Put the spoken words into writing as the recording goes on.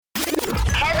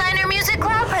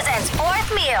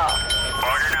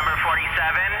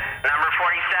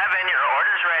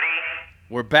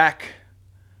We're back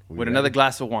with another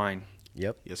glass of wine.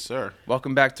 Yep. Yes, sir.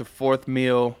 Welcome back to Fourth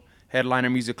Meal,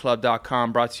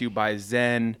 headlinermusicclub.com, brought to you by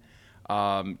Zen.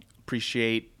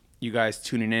 Appreciate you guys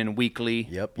tuning in weekly.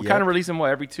 Yep. We kind of release them,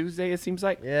 every Tuesday, it seems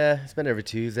like? Yeah, it's been every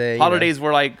Tuesday. Holidays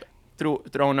were like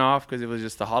thrown off because it was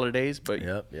just the holidays. But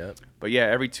Yep. But yeah,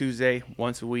 every Tuesday,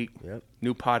 once a week, Yep.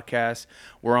 new podcast.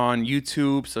 We're on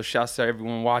YouTube, so shouts to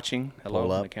everyone watching. Hello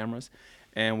from the cameras.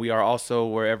 And we are also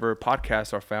wherever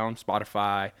podcasts are found,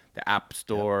 Spotify, the App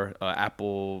Store,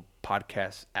 Apple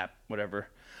Podcast app, whatever.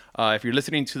 If you're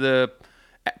listening to the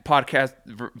podcast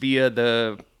via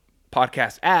the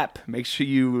podcast app, make sure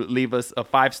you leave us a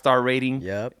 5-star rating.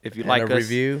 Yep. If you and like a us.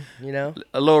 review,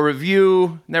 A little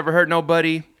review, never hurt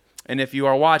nobody. And if you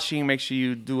are watching, make sure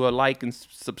you do a like and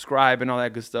subscribe and all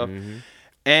that good stuff. Mm-hmm.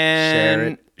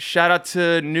 And shout out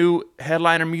to new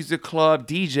Headliner Music Club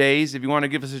DJs. If you want to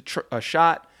give us a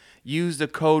shot, use the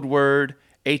code word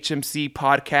HMC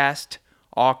Podcast,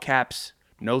 all caps,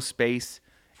 no space,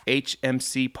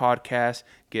 HMC Podcast.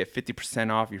 Get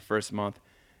 50% off your first month.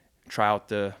 Try out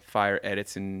the fire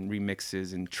edits and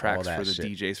remixes and tracks for the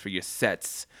DJs for your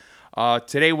sets.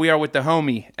 Today we are with the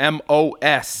homie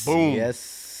MOS. Boom. Yes,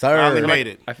 sir. Finally made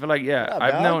it. I feel like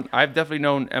I've definitely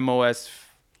known MOS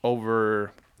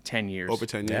over 10 years. Over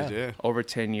 10 years, yeah. Over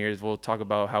 10 years. We'll talk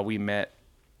about how we met.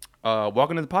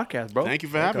 Welcome to the podcast, bro. Thank you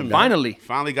for having me.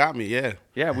 Finally got me, yeah.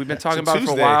 Yeah, we've been talking about it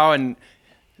for a while, and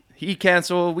he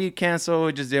canceled, we canceled.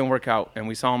 It just didn't work out, and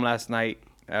we saw him last night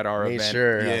at our Made event.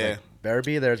 sure. Yeah. Better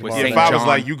be there tomorrow. St. If I was John.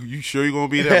 like, you sure you gonna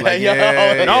be there? I'm like,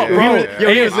 No,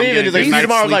 bro. He was leaving. He's like, see you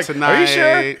tomorrow. I'm like, are you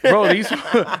sure?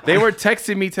 Bro, they were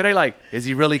texting me today like, is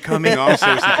he really coming? No, I'm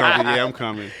seriously coming. Yeah, I'm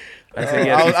coming. I said,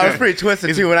 yes, I was pretty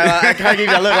twisted too when I kind of gave you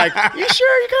that look like, you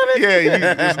sure you coming?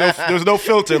 Yeah, there's no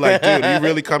filter. Like, dude, are you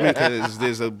really coming? Because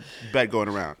there's a bet going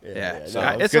around. Yeah,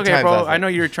 no, it's good okay, times bro. last night. I know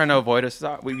you're trying to avoid us.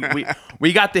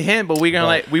 We got the hint, but we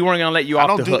weren't gonna let you I off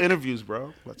don't the do hook. interviews,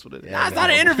 bro. That's what it is. Nah, it's not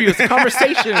an interview. It's a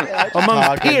conversation amongst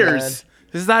talking, peers. man.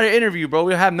 This is not an interview, bro.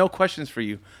 We have no questions for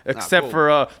you except cool.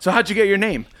 for. So how'd you get your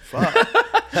name? No,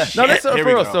 that's for Here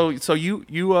we real. go. So you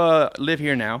live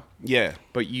here now, Yeah.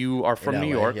 but you are from In New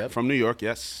LA, York. yep. From New York,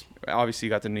 yes. Obviously, you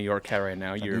got the New York hat right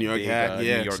now. You're New York a big, hat,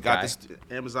 yeah. New York got guy. this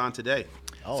Amazon today.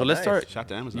 Oh, So let's nice. start. Shout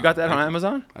to Amazon. You got that on Thank you.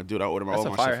 Amazon? I do. I order That's all a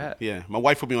my fire stuff. hat. Yeah, my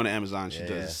wife put me on Amazon. She Yeah,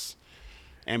 does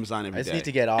Amazon every I day. just need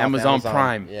to get off Amazon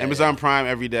Prime. Yeah, Amazon Prime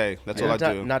every day. That's all I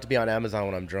do. Not to be on Amazon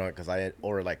when I'm drunk because I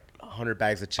ordered like 100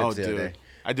 bags of chips Oh, the other dude. day.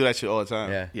 I do that shit all the time.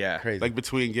 Yeah. Yeah. Crazy. Like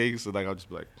between gigs, so like I'll just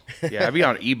be like, Yeah, I be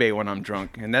on eBay when I'm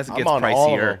drunk, and that I'm gets on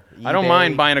all of pricier. them. I don't eBay.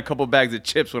 mind buying a couple bags of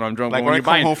chips when I'm drunk. Like but when when I you're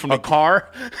come buying home from a the- car,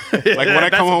 like when I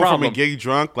come home from a problem. gig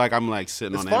drunk, like I'm like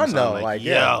sitting It's on fun, Amazon. though, like,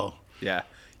 yo, yeah. Yeah,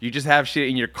 you just have shit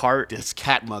in your cart. this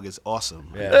cat mug is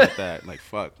awesome. Yeah. Like that. Like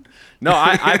fuck. No,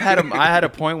 I had a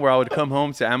point where I would come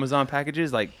home to Amazon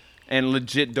packages like and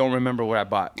legit don't remember what I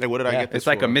bought. Hey, what did I get this It's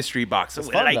like for? a mystery box. What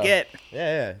did fun, I though. get?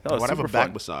 Yeah. That was What, I have a super back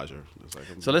fun. massager. It's like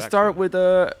a So let's back start thing.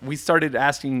 with we started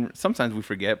asking. Sometimes we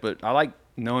forget, but I like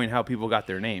knowing how people got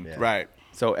their name. Yeah. Right.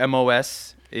 So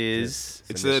MOS is.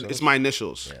 It's my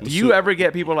initials. Do you ever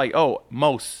get people like, oh,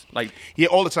 Mos, like Yeah,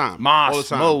 all the time. Moss, all the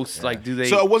time. Mos, like do they?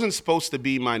 So it wasn't supposed to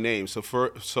be my name. So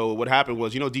what happened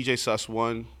was, DJ Sus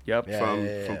One Yep. Yeah,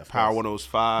 from of Power course.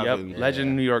 Yep. 105. And,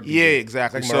 Legend New York. Yeah, DJ.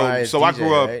 exactly. It's like Mariah's So I DJ,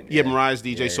 grew up. right? Yeah, Yeah. Mariah's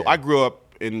DJ. Yeah, So yeah. I grew up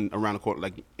in around the corner,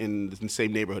 like in the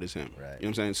same neighborhood as him. Right. You know what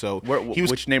I'm saying? So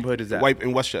Which neighborhood is that? White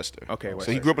in Westchester. Okay, So he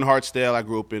Westchester. grew up in Hartsdale. I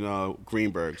grew up in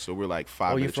Greenberg. So we're like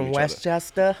 5 Oh, you minutes from each other.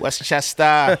 Westchester?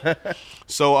 Westchester.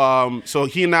 So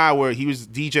he and I he was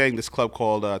DJing this club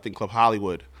called I think Club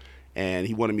Hollywood, and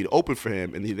he wanted me to open for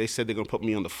him, and they said they're gonna put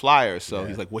me on the flyer. So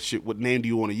he's like, what name do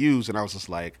you want to use? And I was just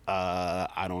like,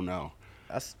 I don't know.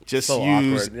 That's Just so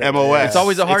use awkward. Yeah, MOS. It's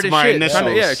always the hardest my shit.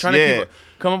 initials. Trying to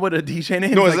come up with a DJ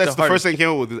name. No, is like that's the first hardest. thing that came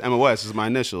up with MOS is my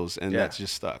initials, and Yeah. that's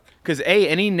just stuck. Because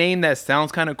any name that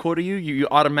sounds kind of cool to you, you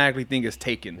automatically think it's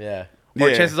taken. Yeah. Or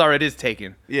Yeah. chances are it is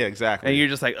taken, Yeah, exactly. and you're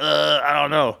just like, I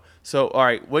don't know. So, all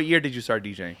right, what year did you start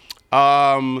DJing?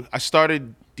 I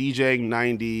started DJing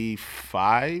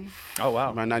 95. Oh,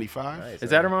 wow. Around 95. Nice. Is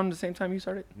that around the same time you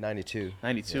started? 92.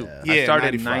 92. Yeah. I Yeah,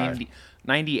 started 95.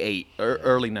 98 or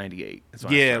early 98. is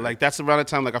when I Yeah, started. like that's around the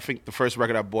time. Like I think the first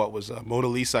record I bought was Mona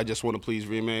Lisa. I Just Want to Please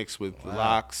remix with the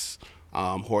Locks,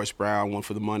 Horace Brown, One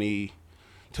for the Money,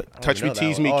 Touch Me, know that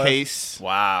Tease one. Me, Oh, Case.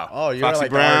 Wow. Oh, you're Foxy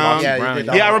like Brown. The, yeah, Brown. you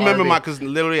did the Yeah, I remember R&B. because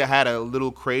literally I had a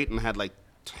little crate and had like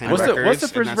 10 What's records. the and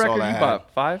first that's all record I you had.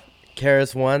 bought? 5?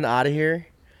 Karis One, Out of Here.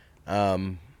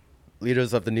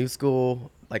 Leaders of the New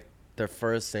School, like their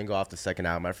first single off the second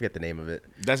album. I forget the name of it.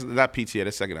 That's not PTA.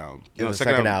 That's second album. It was the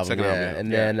second album, yeah.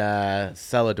 And then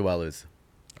Cellar Dwellers.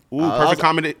 Ooh,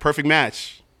 perfect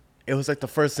match. It was like the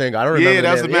first single. I don't remember. Yeah,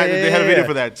 that was the name. man. They had a video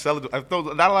for that. I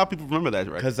thought not a lot of people remember that,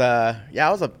 right? Cause I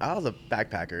was a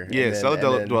backpacker. Yeah, and then- Cellar and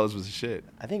then Dwellers was the shit.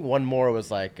 I think one more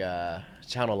was like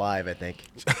Channel Live. I think.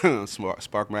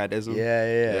 Spark Madism.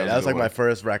 Yeah. That was a like good my one.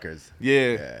 first records.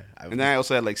 Yeah. I And then I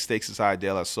also had like Stakes Inside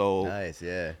De La Soul. Nice.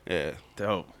 Yeah. Yeah.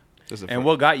 Dope. That's a And fun-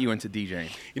 what got you into DJing?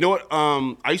 You know what?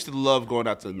 I used to love going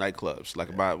out to nightclubs. Like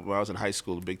when I was in high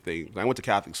school, the big thing. I went to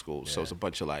Catholic school, so it's a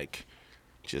bunch of like,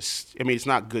 it's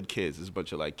not good kids. It's a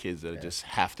bunch of like kids that just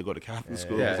have to go to Catholic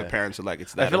school because Yeah. their parents are like,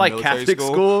 it's that. I feel or like military Catholic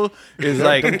school is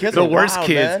like kids the are worst wild,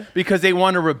 kids man. because they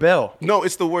want to rebel. No,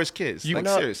 it's the worst kids. Like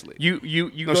know- seriously. You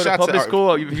No, go to shout to public our-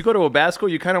 school. If you go to a bad school,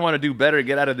 you kind of want to do better,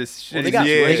 get out of this shit. Well, they got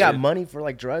Yeah. they got money for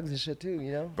like drugs and shit too.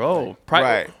 You know. bro.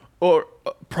 Right. Or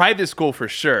private school for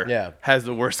sure. Yeah. has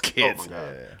the worst kids.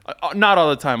 God. Not all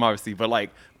the time, obviously, but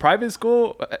like private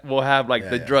school will have like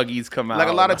the yeah. druggies come out. Like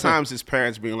a lot of times, his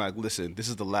parents being like, "Listen, this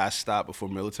is the last stop before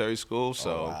military school,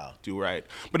 so wow. do right."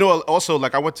 But no, also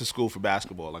like I went to school for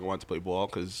basketball. Like I wanted to play ball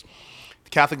because the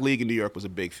Catholic League in New York was a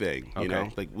big thing. You know,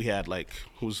 Okay. like we had like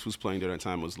who's playing during that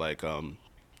time was like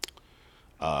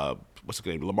what's the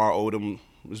name? Lamar Odom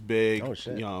was big. Oh,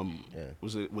 shit.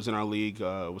 Was in our league.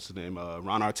 What's the name?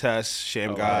 Ron Artest,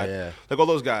 Sham wow, God, yeah. like all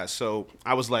those guys. So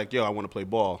I was like, yo, I want to play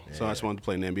ball. So I just wanted to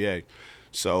play in the NBA.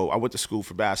 So I went to school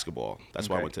for basketball. That's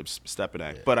why I Okay. went to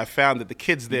Stepinac. But I found that the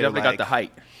kids there, definitely like, got the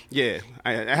height. Yeah,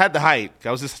 I had the height.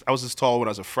 I was this tall when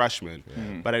I was a freshman,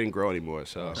 but I didn't grow anymore.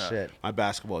 So Shit. my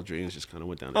basketball dreams just kind of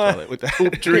went down the toilet with that.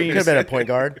 Could have been a point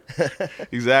guard.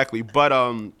 Exactly. But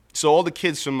so all the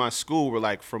kids from my school were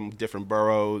like from different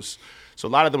boroughs. So a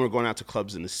lot of them were going out to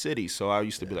clubs in the city. So I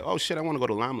used to be like, oh shit, I want to go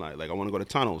to Limelight. Like I want to go to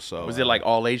Tunnel. So Was it like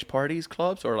all age parties,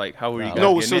 clubs, or like how were you guys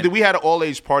no, getting so in? we had an all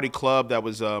age party club that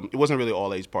was it wasn't really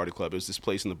all age party club. It was this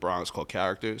place in the Bronx called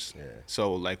Characters. Yeah.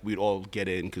 So like we'd all get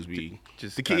in because we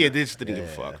Just the kid kinda- they just didn't give a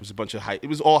fuck. It was a bunch of it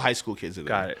was all high school kids in there.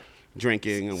 Got it.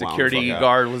 Drinking and wilding the Security fuck out.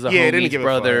 guard was a they didn't homie's give a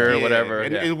brother fuck. or whatever,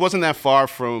 And yeah. it wasn't that far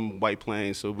from White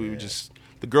Plains, so we would just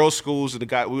the girls' schools and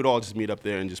we would all just meet up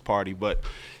there and just party. But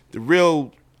the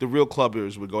real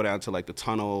clubbers would go down to like the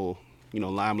Tunnel,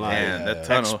 Limelight, Man, that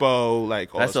Tunnel. Expo,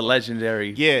 like all That's that a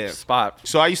legendary yeah. spot.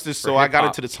 So I got hip-hop.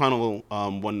 into the Tunnel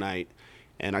one night,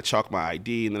 and I chalked my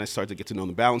ID, and then I started to get to know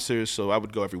the bouncers. So I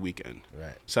would go every weekend.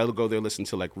 Right. So I would go there, listen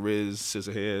to like Riz,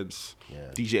 Scissorhands, Yeah.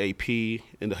 DJ AP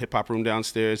in the hip hop room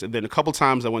downstairs, and then a couple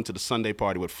times I went to the Sunday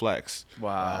party with Flex,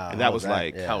 Wow. and that How was was that?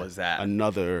 like Yeah. How was that?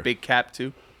 another Big cap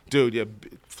too. dude. Yeah,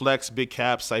 Flex, Big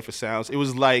Cap, Cypher Sounds. It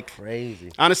was like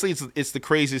Crazy. honestly, it's the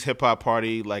craziest hip hop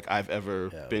party like I've ever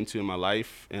been to in my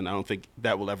life, and I don't think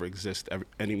that will ever exist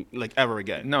ever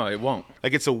again. No, it won't.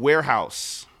 Like it's a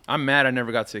warehouse I'm mad I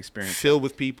never got to experience it. filled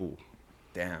with people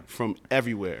Damn. from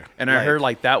everywhere. And I heard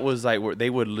like that was like where they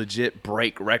would legit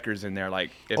break records in there.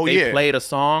 Like if Oh, they yeah. played a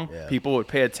song, Yeah. people would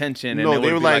pay attention. And no, it they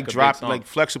would were be like a big drop song. like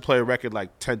Flex would play a record like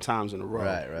 10 times in a row.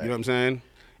 Right. You know what I'm saying?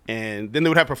 And then they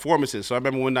would have performances. So I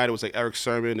remember one night it was like Eric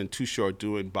Sermon and Too Short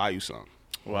doing Bayou Song.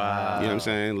 Wow. You know what I'm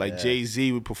saying? Like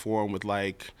Jay-Z would perform with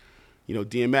like,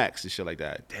 DMX and shit like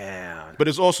that. Damn. But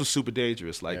it's also super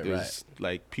dangerous. Like Yeah, there's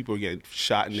like people were getting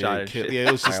shot in Shot there. and Killed. shit. Yeah,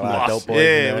 it was just Like a lot of nuts. dope boys Yeah, in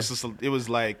it there. was just it was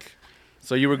like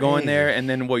So you were going there, and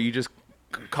then what? You just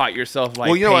caught yourself like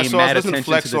well, you know what? paying So I mad was listening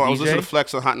to attention Flex to the on. I was DJ? listening to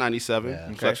Flex on Hot 97.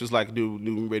 Yeah. Flex was like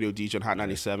new radio DJ on Hot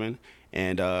 97,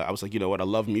 and I was like, you know what? I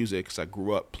love music because I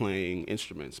grew up playing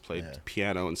instruments, played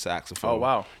piano and saxophone. Oh,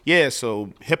 wow. Yeah,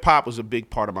 so hip hop was a big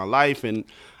part of my life, and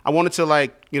I wanted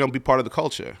to be part of the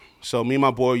culture. So me and my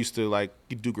boy used to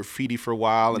do graffiti for a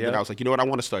while, and then Yeah. I was like, you know what? I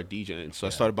want to start DJing. So I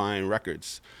started buying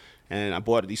records. And I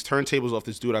bought these turntables off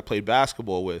this dude I played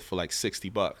basketball with for like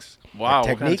 $60. Wow,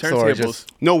 what kind of Techniques or turntables?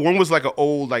 just No, one was like an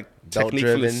old technique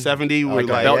from the Belt-driven? 70s where Like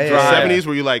a like belt drive. 70s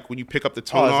where you when you pick up the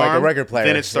tone it's like a arm, record player.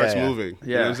 then it starts Yeah, yeah. moving. You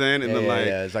know Yeah. what I'm saying? And Yeah, then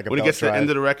yeah, it's like a when it belt gets to the drive. end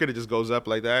of the record, it just goes up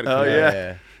like that. Oh,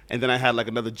 yeah. And then I had like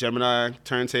another Gemini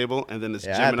turntable, and then this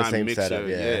Yeah, I had the Gemini same mixer, setup,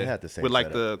 yeah, I had the same with like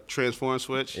setup. the transform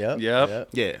switch. Yep. Yep.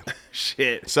 Yeah.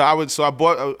 Shit. So I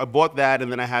bought that,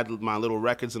 and then I had my little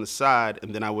records on the side,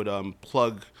 and then I would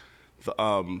plug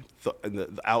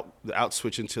the out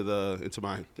switch into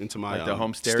my Like the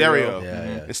home stereo? Yeah, yeah.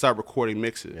 and start recording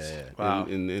mixes Yeah, yeah. Wow.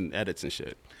 and edits and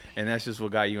shit. And that's just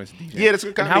what got you into DJ. Yeah, that's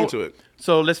what got And me how- into it.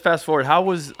 So let's fast forward. How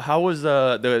was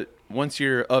the once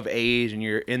you're of age and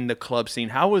you're in the club scene?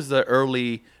 How was the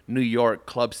early New York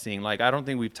club scene? Like I don't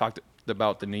think we've talked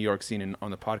about the New York scene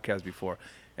on the podcast before.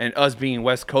 And us being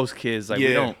West Coast kids, like we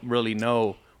Yeah. don't really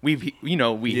know. We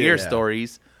hear Yeah.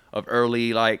 stories of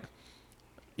early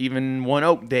even One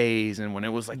Oak days and when it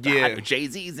was like Yeah.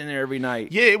 Jay-Z's in there every night.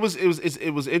 Yeah, it was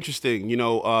interesting. Do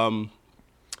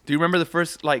you remember the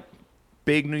first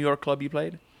big New York club you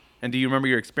played? And do you remember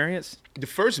your experience? The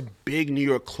first big New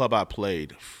York club I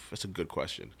played, that's a good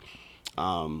question.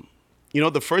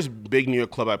 The first big New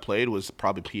York club I played was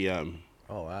probably PM.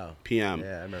 Oh, wow. PM.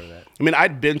 Yeah, I remember that. I mean,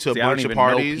 I'd been to a See, I don't bunch of even know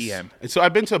parties. PM. And so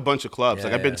I've been to a bunch of clubs. Yeah,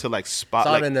 like I've been yeah. to like Spa. Saw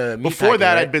it Like, in the before Meatpacking,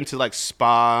 that, right? I'd been to like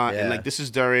Spa, and Yeah. like this is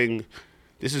during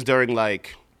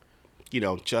like,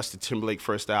 Justin Timberlake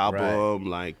first album.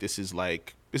 Like this is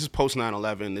post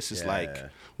 9/11. This is Yeah, like yeah.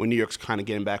 when New York's kind of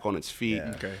getting back on its feet.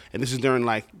 Yeah. Okay. And this is during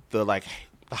like the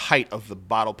height of the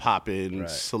bottle popping Right.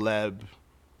 celeb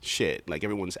shit. Like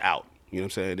everyone's out. You know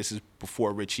what I'm saying? This is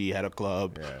before Richie had a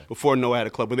club, Yeah. before Noah had a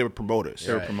club, when they were promoters.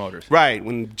 They were Right. promoters. Right,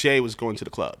 when Jay was going to the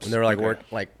clubs. And they were like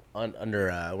Okay.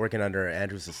 working under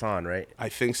Andrew Sasson, right? I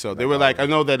think so. They were like, I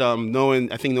know that Noah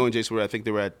and Jason were, I think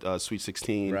they were at Sweet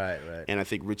 16. Right. And I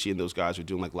think Richie and those guys were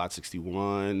doing like Lot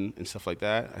 61 and stuff like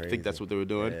that. I Crazy. think that's what they were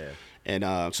doing. Yeah. And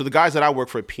so the guys that I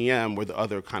worked for at PM were the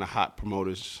other kind of hot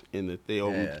promoters they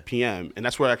owned Yeah. PM. And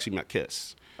that's where I actually met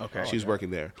Kiss. Okay. She was working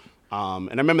there. And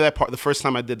I remember that part, the first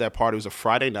time I did that party was a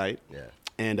Friday night. Yeah.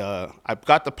 And I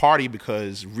got the party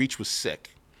because Reach was sick.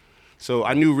 So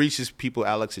I knew Reach's people,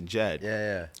 Alex and Jed.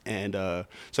 Yeah. And so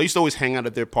I used to always hang out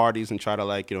at their parties and try to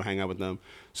hang out with them.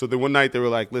 So then one night they were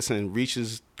like, listen, Reach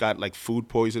has got like food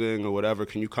poisoning or whatever.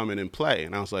 Can you come in and play?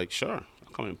 And I was like, sure,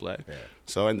 I'll come in and play. Yeah.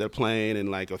 So I ended up playing, and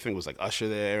like I think it was like Usher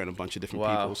there and a bunch of different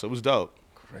Wow. people. So it was dope.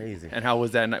 Crazy. And how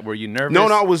was that night? Were you nervous? No,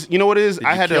 it was, you know what it is? Did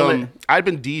I you had kill it? I'd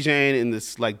been DJing in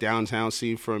this like downtown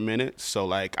scene for a minute. So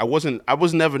like I was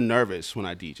never nervous when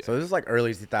I DJ. So this is like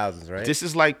early 2000s, right? This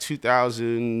is like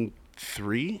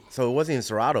 2003. So it wasn't even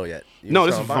Serato yet. You No, were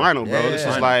this is still on vinyl, bro. Yeah, This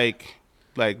yeah. is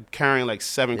like carrying like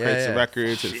 7 Yeah, crates of yeah.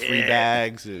 records and 3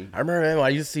 bags and I remember, man, when I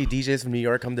used to see DJs from New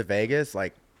York come to Vegas,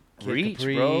 like Kid Reach,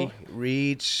 Capri, bro.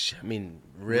 Reach. I mean,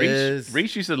 Riz.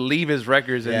 Reach used to leave his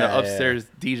records in Yeah, the yeah, upstairs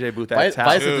DJ booth at Vice, Town.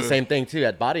 Vice did the same thing too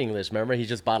at Body English. Remember, he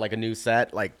just bought like a new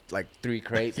set, like 3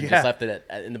 crates, and Yeah. just left it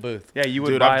in the booth. Yeah, you would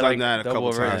dude, buy I've done like that a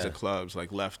double couple times over. at clubs.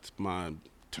 Like left my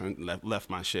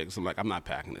shit because I'm like, I'm not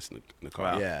packing this in the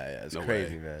car. Wow. Yeah, it's No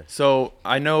crazy, way. man. So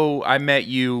I know I met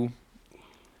you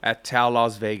at Tao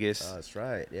Las Vegas Oh, that's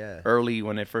right. Yeah. early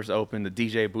when it first opened. The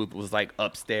DJ booth was like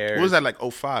upstairs. What was that, like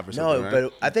 05 or something? No, right?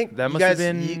 but I think That you must guys,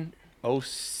 have been you,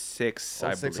 06,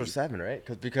 I 06 or believe. 7,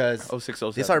 right? Because 06,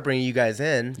 they 07. started bringing you guys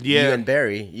in. Yeah. You and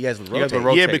Barry. You guys would You guys rotate. would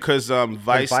rotate. Yeah, because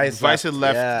Vice Vice had left,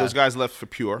 left. yeah. Those guys left for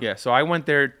Pure. Yeah, so I went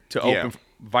there to Yeah. open.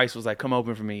 Vice was like, "Come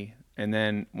open for me," and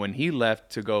then when he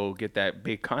left to go get that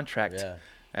big contract Yeah.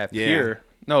 at Yeah. Pier,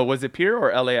 no, was it Pier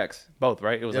or LAX? Both,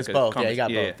 right? It was It's like both. a Yeah, you got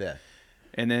conference- both. Yeah.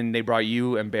 And then they brought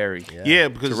you and Barry. Yeah,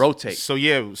 because To rotate. So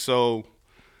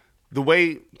the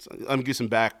way let me give some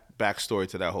backstory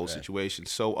to that whole situation.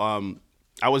 So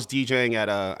I was DJing at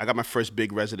I got my first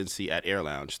big residency at Air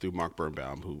Lounge through Mark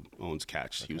Birnbaum, who owns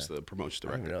Catch. He was the promotion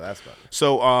I don't director. even know that's about.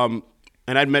 So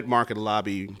and I'd met Mark at the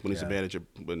lobby when he's a manager.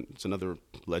 When it's another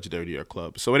legendary New York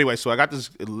club. So anyway, so I got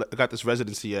this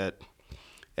residency at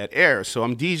Air. So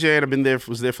I'm DJing.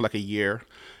 Was there for like a year.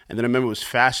 And then I remember it was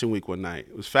Fashion Week one night.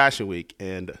 It was Fashion Week,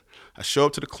 and I show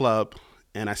up to the club,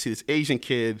 and I see this Asian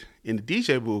kid in the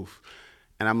DJ booth,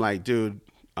 and I'm like, dude,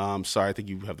 sorry, I think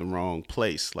you have the wrong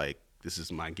place. Like, this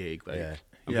is my gig. Like, Yeah.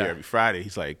 I'm Yeah. here every Friday.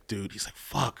 He's like,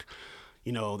 fuck.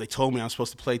 They told me I was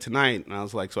supposed to play tonight. And I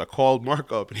was like, so I called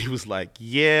Mark up, and he was like,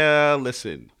 yeah,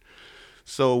 listen.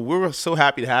 So we're so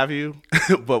happy to have you,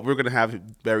 but we're going to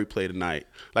have Barry play tonight.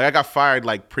 Like, I got fired,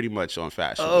 like, pretty much on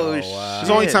Fashion. Oh, wow. It's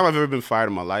the only time I've ever been fired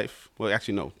in my life. Well,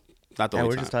 actually, no, not the Yeah, we only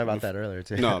were time. just talking about that earlier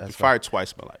too. No, I've been That's fired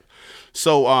twice in my life.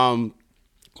 So,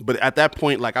 but at that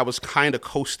point, like, I was kind of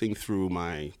coasting through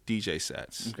my DJ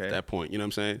sets Okay. at that point. You know what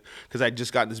I'm saying? Because I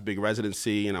just got this big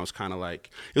residency, and I was kind of like,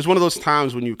 it was one of those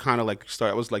times when you kind of like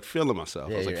I was like feeling myself.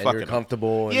 Yeah, I was like, and fuck you're it.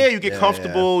 comfortable. and- Yeah, you get yeah,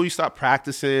 comfortable. You start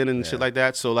practicing and shit like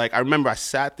that. So, like, I remember I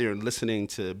sat there and listening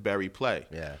to Barry play.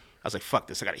 Yeah. I was like, fuck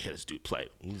this. I got to hear this dude play.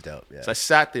 Yeah. He's dope. Yeah. So I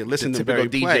sat there, listened to Typical Barry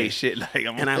DJ play. shit. Like,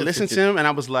 And I listened to him, and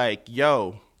I was like,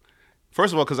 yo.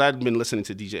 First of all, because I'd been listening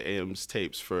to DJ AM's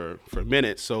tapes for a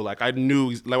minute. So, like, I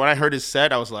knew, like, when I heard his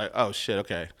set, I was like, oh, shit,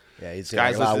 okay. Yeah, he's This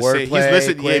guy's like a lot of listening to wordplay, he's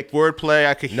listening, quick. wordplay.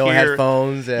 I could No hear.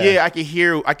 headphones, yeah. Yeah, I could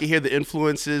hear the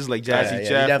influences, like Jazzy Yeah, he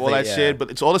Jeff, all that definitely- shit. yeah.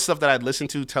 But it's all the stuff that I'd listened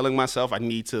to, telling myself I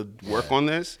need to work on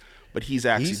this. But he's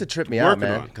actually He used to trip me out, working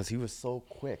man, on it. because he was so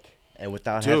quick and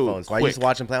without Dude, headphones. So I used to quick.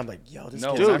 watch him play. I'm like, yo, this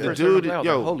No, kid's when I Dude, first good. heard him dude, play, I was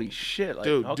yo. like, holy shit. Like,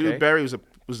 Dude, okay. Barry was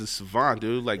a savant,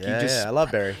 dude. Like, Yeah, he just. yeah, I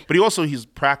love Barry. But he's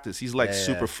practiced. He's like Yeah,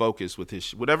 super yeah. focused with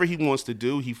his whatever he wants to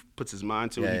do. He puts his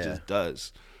mind to it. Yeah, He yeah. just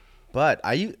does. But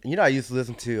I used to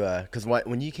listen to because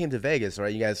when you came to Vegas,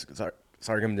 right? You guys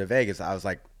started coming to Vegas. I was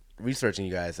like researching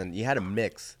you guys, and you had a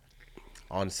mix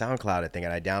on SoundCloud, I think,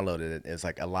 and I downloaded it. It was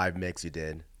like a live mix you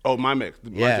did. Oh, my mix.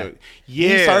 Yeah. joint.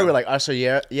 He started with like Usher,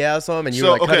 yeah, or something, and you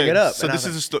were like cutting it up. So and I this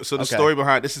was is like, the okay. story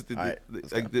behind this is the, All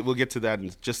right, we'll get to that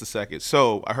in just a second.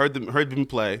 So I heard them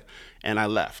play, and I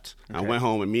left. I went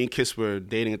home, and me and Kiss were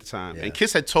dating at the time, Yeah. and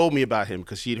Kiss had told me about him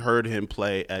because she'd heard him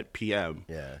play at PM.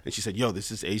 Yeah. And she said, "Yo, this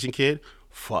is Asian kid.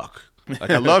 Fuck. Like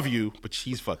I love you, but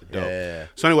she's fucking dope." Yeah.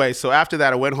 So anyway, so after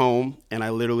that, I went home, and I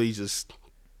literally just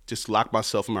locked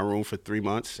myself in my room for 3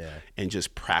 months and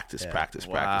just practice.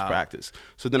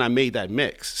 So then I made that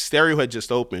mix. Stereo had just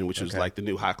opened, which was like the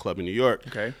new hot club in New York.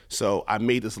 Okay. So I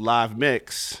made this live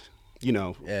mix,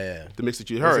 the mix that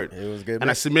you heard. It was a good And I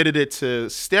mix. submitted it to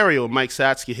Stereo. Mike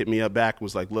Satsky hit me up back and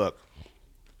was like, "Look,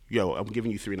 yo, I'm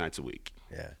giving you 3 nights a week.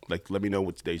 Yeah. Like, let me know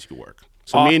what days you can work."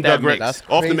 So Off me and that Doug mix. Rick, That's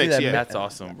off the crazy mix, that yeah. That's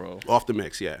awesome, bro. Off the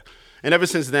mix, yeah. And ever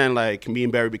since then, like, me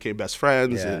and Barry became best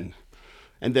friends. Yeah.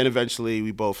 And then eventually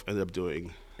we both ended up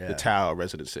doing the Tao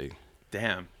residency.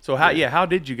 Damn. So how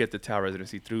did you get the Tao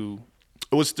residency through?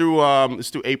 It was through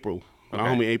April. My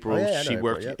homie April. Oh, yeah, I know she April,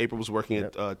 worked. yep. April was working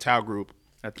at Tao Group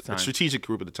At the a time. strategic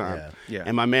group at the time. Yeah.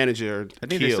 And my manager, I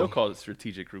think Keel, they still call it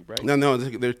strategic group, right? No,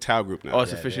 they're Tao Group now. Oh,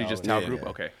 it's officially just Tao yeah, Group? yeah.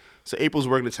 Okay. So April's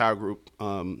working at Tao Group,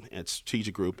 at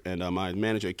Strategic Group, and my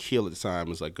manager Keel at the time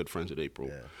was like good friends with April.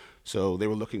 Yeah. So they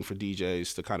were looking for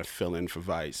DJs to kind of fill in for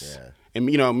Vice. Yeah. And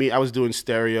me, I was doing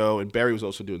stereo, and Barry was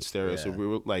also doing stereo. So Yeah. we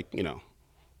were like,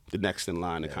 the next in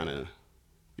line to kind of,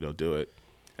 do it.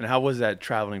 And how was that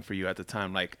traveling for you at the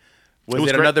time? Like, was was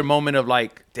it great. another moment of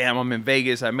like, damn, I'm in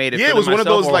Vegas, I made it? Yeah, it feeling was one of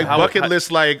myself, those or like how- bucket how-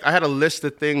 list. Like I had a list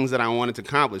of things that I wanted to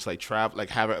accomplish, like travel, like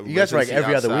have a. You guys were, like, residency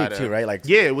every other week, outside too, of- right? Like-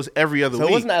 yeah, it was every other So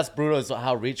week. it wasn't as brutal as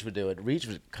how Reach would do it. Reach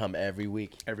would come every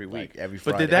week. Every week. Like, every But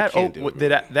Friday. did that can't do it,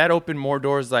 did that open more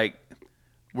doors? Like,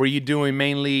 were you doing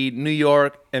mainly New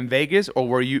York and Vegas, or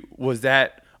was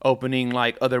that opening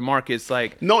like other markets?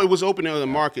 Like, No, it was open in other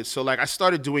markets. So like I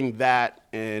started doing that,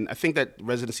 and I think that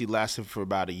residency lasted for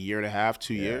about a year and a half,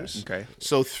 2 years. Okay.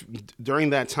 So during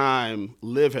that time,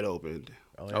 Live had opened,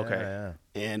 Oh, Okay. Yeah.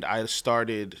 and I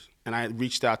started, and I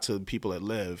reached out to people at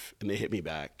Live, and they hit me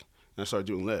back, and I started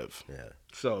doing Live. Yeah.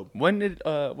 So what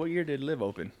year did Live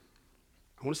open?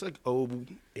 I want to say like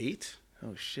 08.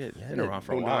 Oh shit, Yeah, been around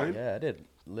for a 09. while. Yeah, I did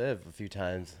live a few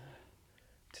times,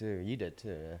 too. You did,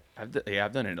 too, I've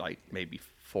done it like maybe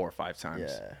 4 or 5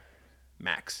 times yeah.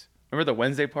 max. Remember the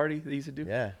Wednesday party they used to do?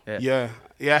 Yeah.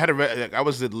 Yeah, I had like, I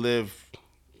was at Live,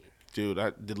 dude.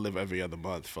 I did Live every other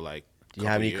month for like. Do you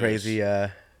have any crazy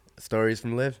stories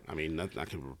from Live? I mean, nothing I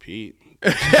can repeat.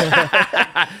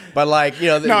 But like,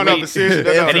 No, but seriously,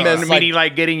 no, no, Any no. meeting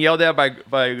like getting yelled at by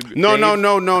No,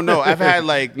 Dave? no. I've had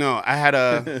like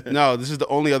no. This is the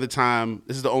only other time.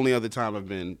 This is the only other time I've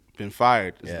been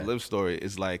fired. This is Yeah. the Live story.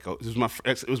 Is like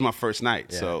it was my first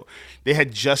night. So they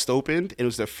had just opened. And it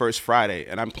was their first Friday,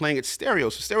 and I'm playing at Stereo.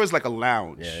 So Stereo is like a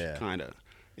lounge, Yeah. kind of.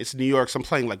 It's New York, so I'm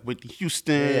playing like Whitney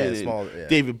Houston, and small,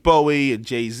 David Bowie, and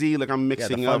Jay-Z. Like I'm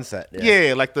mixing fun up. set,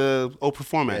 Yeah, like the open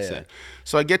format Yeah, set.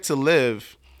 So I get to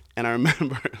Live. And I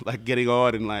remember like getting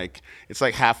on and like it's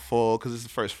like half full because it's the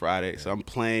first Friday. So I'm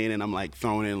playing and I'm like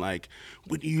throwing in like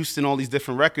Whitney Houston, all these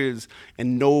different records,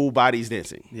 and nobody's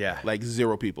dancing. Yeah. Like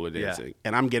 0 people are Yeah. dancing.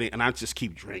 And I just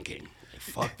keep drinking. Like,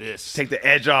 fuck this. Take the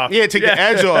edge off. Yeah, take the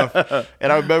edge off.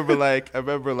 And I remember like at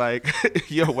the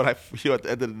end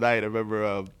of the night, I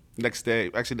remember next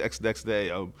day, next day,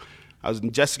 I was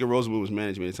in Jessica Rosenblum was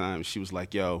management at the time. She was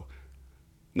like, yo.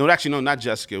 No, actually, no, not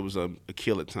Jessica. It was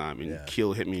Akil at the time. And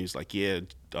Akil hit me. He was like, yeah,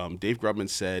 Dave Grubman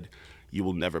said you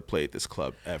will never play at this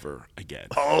club ever again.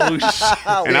 Oh shit.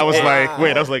 And I was like,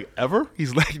 wait, I was like, ever?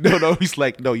 He's like, no. He's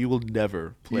like, no, you will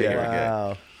never play here again.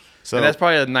 Wow. So And that's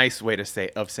probably a nice way to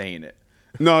saying it.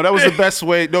 no, that was the best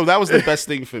way. No, that was the best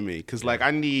thing for me. Because, like,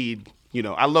 I need,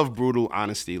 I love brutal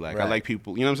honesty. Like, I Right. like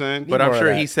people, you know what I'm saying? But I'm more of sure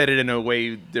that. he said it in a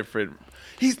way different.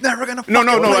 He's never gonna. No,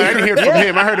 fucking play I here. didn't hear it from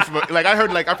him. I heard it from,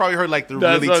 I probably heard, like, the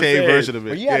That's really what I'm tame saying. version of it.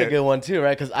 Well, you had Yeah. a good one too,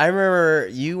 right? Because I remember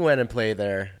you went and played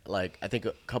there, like I think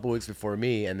a couple weeks before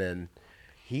me, and then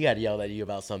he got yelled at you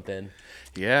about something,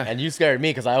 Yeah. and you scared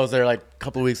me because I was there like a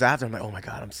couple weeks after. I'm like, oh my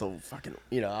god, I'm so fucking, I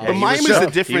Yeah, But he was- was Miami's tough. a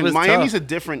He different. was Miami's tough. a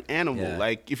different animal. Yeah.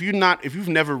 Like if you've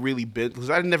never really been,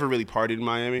 because I never really partied in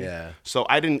Miami. Yeah. So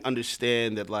I didn't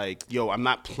understand that. Like, yo, I'm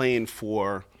not playing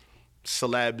for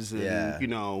celebs and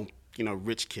Yeah.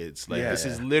 rich kids. Like Yeah. this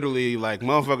is literally like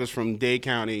motherfuckers from Dade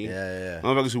County. Yeah.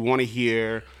 Motherfuckers who want to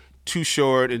hear Too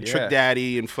Short and Yeah. Trick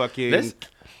Daddy and fucking.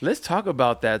 Let's talk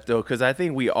about that though, because I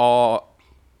think we all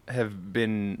have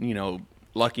been,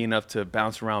 lucky enough to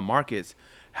bounce around markets.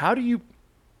 How do you,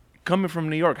 coming from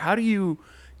New York, how do you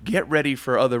get ready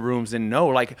for other rooms and know,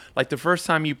 like the first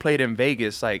time you played in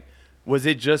Vegas, like Was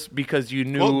it just because you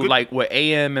knew Well, good- like what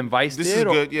AM and Vice This did? is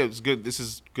or- good. Yeah, it's good. This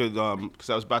is good. Because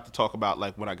I was about to talk about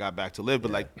like when I got back to live,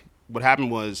 but like what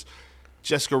happened was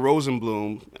Jessica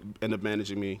Rosenblum ended up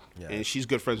managing me, and she's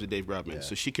good friends with Dave Grubman,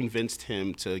 so she convinced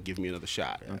him to give me another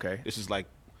shot. Okay. This is like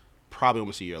probably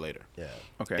almost a year later. Yeah.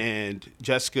 Okay. And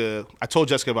I told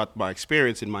Jessica about my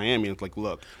experience in Miami. And it's like,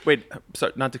 look, Wait,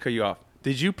 sorry, not to cut you off.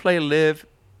 Did you play Live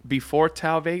before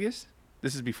Tao Vegas?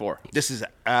 This is before. this is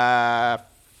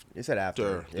You said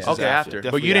after. This Yeah. is Okay, after. But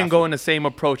definitely you didn't after. go in the same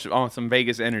approach on some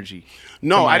Vegas energy.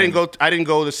 No, to I didn't Miami. go. I didn't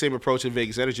go the same approach in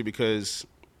Vegas Energy because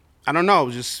I don't know.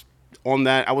 Just on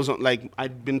that, I wasn't like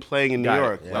I'd been playing in New Got it.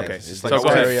 York. Yeah, Like, okay. it's just So like I go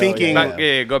wasn't ahead.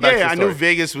 thinking. Go back to the I knew story.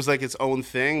 Vegas was like its own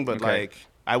thing, but Okay. like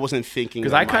I wasn't thinking.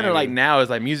 Because I kind of like now is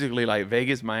like musically like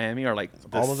Vegas, Miami are like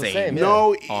the Almost the same. same, yeah.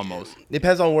 no, Almost.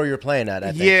 Depends on where you're playing at,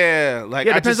 I think. yeah, like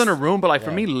Yeah, it I depends just, on the room, but like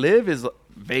for me, Live is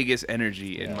Vegas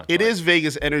energy. In my, It is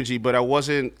Vegas Energy, but I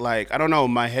wasn't like I don't know.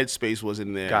 My headspace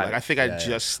wasn't there. Got Like it. I think I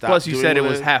just stopped. Plus, you doing said it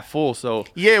was Live. half full, so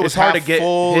Yeah, it was it's hard half to get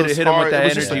full. hit It's them with hard. that It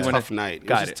was just energy a when tough it, night. It was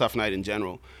Got just it. a tough night in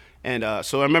general. And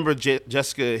so I remember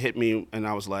Jessica hit me, and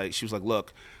I was like, she was like,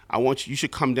 "Look, I want you. You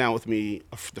should come down with me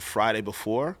the Friday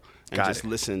before and Got just it.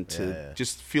 listen to,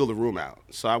 just feel the room out."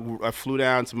 So I flew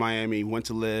down to Miami, went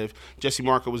to Live. Jesse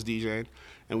Marco was DJing,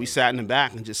 and we sat in the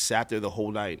back and just sat there the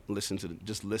whole night, listened to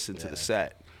the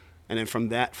set. And then from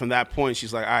that point,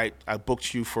 she's like, "All right, I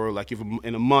booked you for like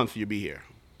in a month you'll be here."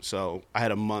 So I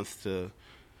had a month to,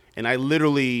 and I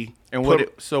literally And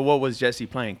put- so what was Jesse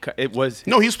playing? It was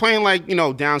no, he was playing like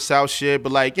down south shit,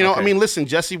 but like I Okay. mean, listen,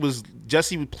 Jesse was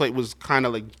kind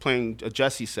of like playing a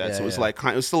Jesse set, Yeah, so it's yeah. like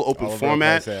it was still open All over the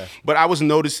format. place, yeah. But I was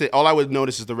noticing all I would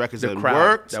notice is the records The that crowd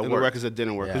worked that and worked. the records that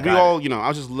didn't work. Yeah. Because we Got all I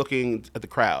was just looking at the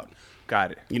crowd.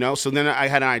 got it. So then I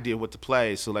had an idea what to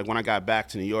play. So like when I got back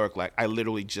to New York, like I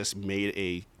literally just made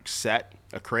a set,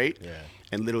 a crate,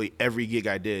 and literally every gig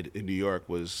I did in New York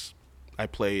I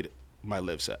played my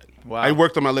Live set. Wow. I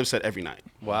worked on my Live set every night.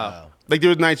 Wow. Like there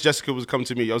were nights Jessica was come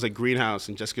to me. I was like Greenhouse,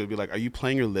 and Jessica would be like, "Are you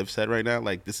playing your Live set right now?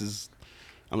 Like this is."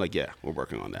 I'm like, "Yeah, we're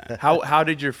working on that." How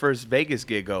did your first Vegas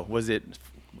gig go? Was it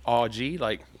all G?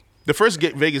 Like, The first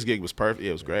Vegas gig was perfect. Yeah,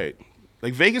 it was great.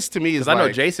 Like Vegas to me is because I know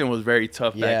like, Jason was very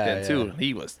tough back Yeah, then too. yeah.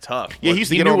 He was tough. Yeah, he used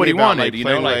to get knew on what me he about, wanted. like, You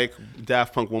know, playing like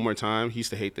Daft Punk One More Time. He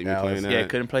used to hate me That playing was- that. yeah,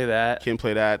 couldn't play that. Can't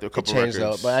play that. There were a It couple changed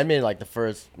records. though, but I mean, like the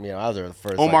first, I was there the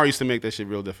first. Omar like, used to make that shit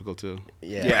real difficult too.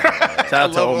 yeah. Yeah, shout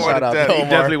out to love Omar. Omar Shout out to to death. He Omar.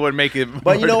 definitely would make it.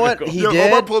 But you know more what? difficult. He Yo, did.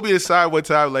 Omar pulled me aside one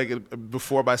time, like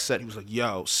before my set. He was like,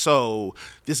 "Yo, so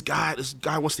this guy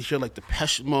wants to hear like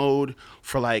Depeche Mode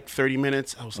for like 30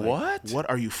 minutes." I was like, What? What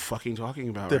are you fucking talking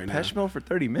about right now?" Depeche Mode for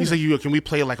 30 minutes. He's like, "Yo, can we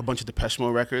play like a bunch of Depeche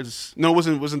Mode records?" No, it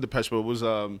wasn't Depeche Mode. It was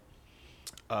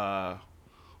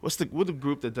what's the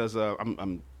group that does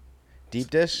I'm Deep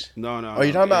Dish. no. Oh,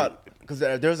 you're talking about because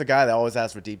there's a guy that always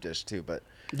asks for Deep Dish too, but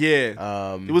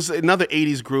yeah. It was another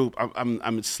 80s group.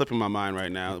 I'm slipping my mind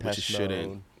right now, which it Depeche shouldn't.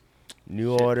 Mode,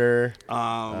 New Order,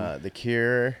 The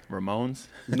Cure, Ramones.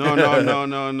 No.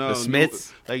 The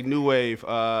Smiths? Like New Wave.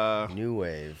 New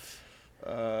Wave,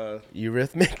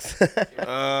 Eurythmics,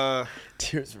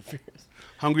 Tears for Fears.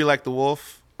 Hungry Like the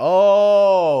Wolf.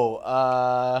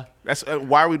 Oh, That's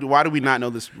why do we not know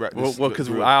this? Well, because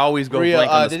group? I always go Rio.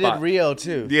 blank on the They spot. did Rio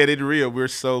too. Yeah, they did Rio. We're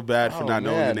so bad for Oh, not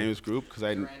knowing the man. name of this group because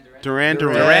Duran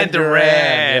Duran.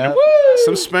 Duran. Yep. Woo!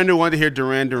 Some spender wanted to hear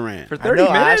Duran. For I 30 know.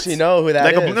 I minutes. actually know who that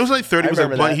Like is. it was like 30. I It was a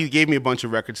remember bunch. that. He gave me a bunch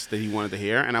of records that he wanted to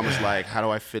hear, and I was like, "How do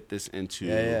I fit this into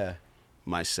Yeah.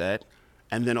 my set?"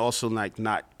 And then also like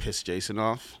not piss Jason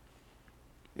off,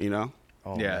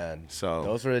 Oh Yeah. man. So-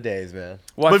 those were the days, man.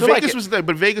 Well, I But feel Vegas like it- was there.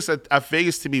 But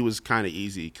Vegas to me was kind of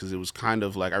easy because it was kind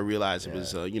of like I realized it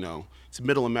was it's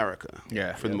middle America.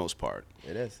 Yeah. for the most part.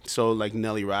 It is. So like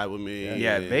Nelly Ride With Me.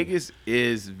 Yeah, and- Vegas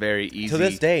is very easy. To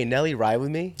this day, Nelly Ride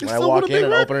With Me. When I still walk one of the in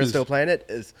and big opener is records. still playing it,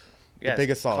 is Yeah, the it's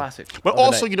biggest song. classic. But of the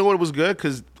also, night. you know what was good?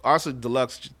 Because also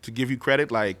Deluxe, to give you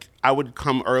credit, like I would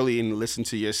come early and listen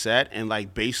to your set, and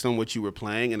like based on what you were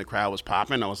playing and the crowd was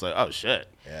popping, I was like, oh shit.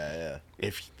 Yeah.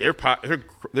 If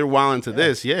they're wilding to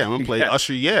this, yeah, I'm gonna play Yeah.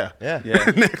 Usher, yeah. Yeah.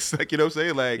 Next, like you know what I'm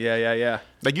saying? Like, Yeah.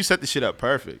 like you set the shit up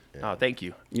perfect. Oh, thank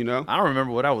you. You know? I don't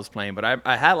remember what I was playing, but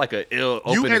I had like a ill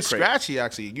You open and crate. Scratchy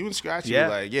actually. You and Scratchy Yeah.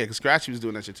 were like, yeah, because Scratchy was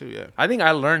doing that shit too, yeah. I think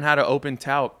I learned how to open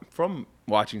tout from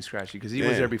watching Scratchy because he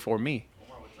was Damn. there before me.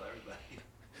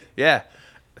 Yeah,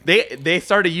 they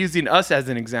started using us as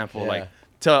an example, Yeah. like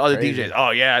tell other Crazy. DJs,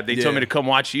 oh yeah, they told Yeah. me to come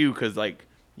watch you because like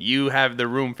you have the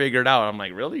room figured out. I'm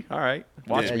like, really? All right,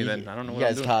 watch Yeah, me you, then. I don't know you what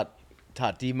I'm guys doing.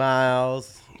 taught D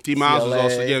Miles. D Miles was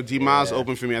also CLA. D Miles Yeah.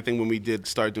 opened for me. I think when we did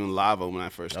start doing Lava when I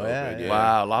first Oh, opened. yeah.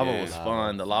 Wow, Lava Yeah. was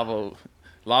fun. The Lava,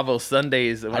 Lavo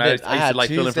Sundays when I used I to had like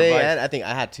filling for Tuesday, Vice. and I think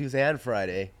I had Tuesday and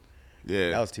Friday.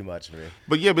 Yeah. That was too much for me.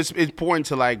 But yeah, but it's important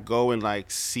to like go and like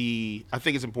see. I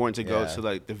think it's important to go Yeah. to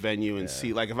like the venue and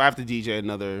see. Like if I have to DJ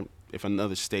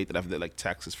another state that I have to, like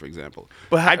Texas, for example.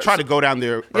 But I try to go down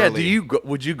there Yeah, early.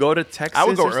 would you go to Texas? I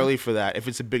would go or something? early for that if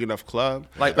it's a big enough club.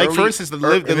 Like for early- instance, the if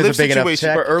live it's a big enough situation.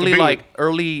 check. Or early, the big- like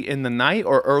early in the night,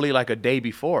 or early like a day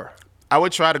before. I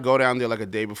would try to go down there like a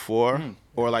day before, Hmm.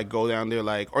 or like go down there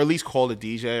like, or at least call the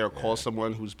DJ or call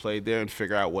someone who's played there and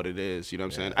figure out what it is. You know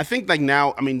what I'm saying? I think like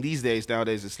now, I mean,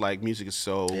 nowadays, it's like music is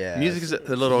so Yeah. Music is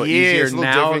a little yeah, easier it's a little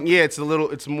now. different. Yeah,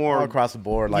 it's more All across the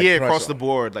board, like yeah, pretty across much- the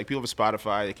board. Like people have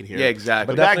Spotify, they can hear. Yeah, it.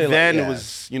 exactly. But But back definitely, then like, it yeah.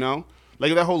 was,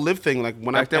 like that whole live thing. Like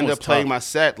when Back I then ended was up playing tough. my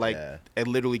set, like Yeah. it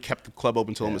literally kept the club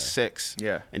open until almost 6.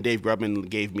 Yeah. And Dave Grubman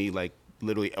gave me like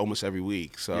literally almost every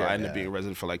week. So Yeah. I ended up being a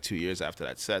resident for like 2 years after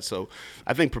that set. So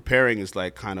I think preparing is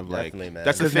like kind of like Definitely, man.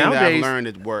 that's the 'Cause thing that I've nowadays- learned.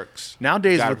 It works.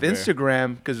 Nowadays Gotta with prepare.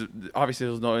 Instagram, because obviously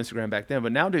there was no Instagram back then,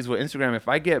 but nowadays with Instagram, if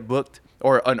I get booked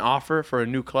or an offer for a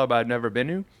new club I've never been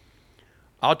to,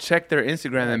 I'll check their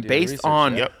Instagram and do based research,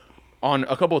 on yeah. Yep. on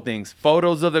a couple of things,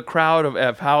 photos of the crowd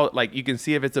of how like you can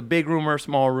see if it's a big room or a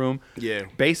small room. Yeah.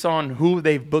 Based on who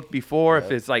they've booked before, if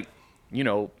it's like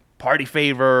Party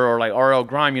Favor or like RL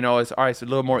Grime, it's all right, it's a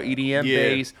little more EDM Yeah.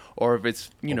 based, or if it's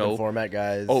Open format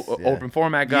guys. yeah. open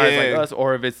format guys like Yeah. us,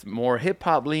 or if it's more hip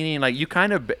hop leaning, like you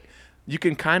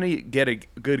can kind of get a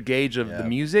good gauge of the Yeah.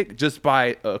 music just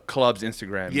by a club's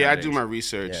Instagram. Yeah, I nowadays. do my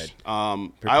research. I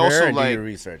Prepare also and do like your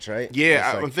research, right?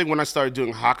 Yeah, It's I think when I started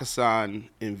doing Hakkasan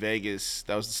in Vegas,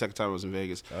 that was the second time I was in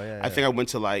Vegas. Oh, yeah, I think I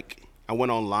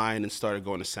went online and started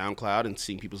going to SoundCloud and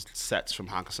seeing people's sets from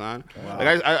Hakkasan.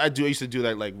 Like I used to do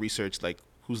that like research, like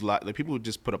who's live, like people would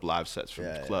just put up live sets from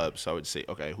clubs. So I would say,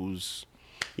 okay, who's,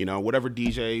 whatever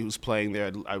DJ who's playing there,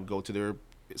 I would go to their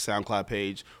SoundCloud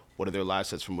page. What are their live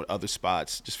sets from what other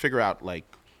spots? Just figure out like,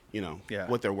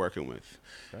 what they're working with.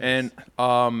 And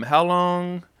how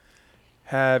long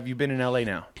have you been in LA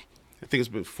now? I think it's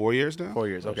been 4 years now. 4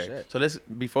 years. Okay. shit. So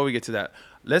before we get to that,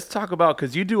 let's talk about,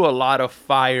 because you do a lot of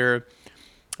fire.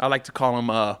 I like to call them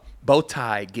bow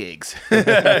tie gigs,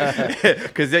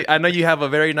 because I know you have a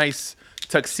very nice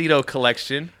tuxedo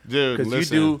collection. Dude, because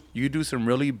listen. you do some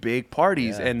really big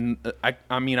parties, Yeah. and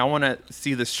I want to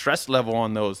see the stress level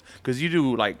on those, because you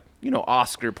do like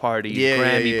Oscar parties, Yeah, yeah,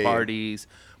 Grammy yeah, yeah. parties.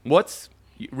 What's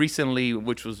recently,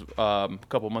 which was a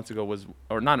couple months ago,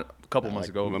 or not a couple months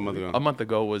ago, a month ago. a month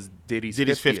ago was Diddy's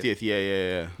 50th.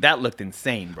 Yeah. That looked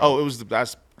insane, bro. Oh,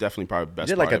 that's definitely probably the best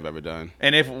did like party a- I've ever done.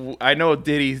 And if I know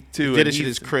Diddy too, Did and it shit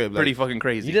he's his crib, pretty like- fucking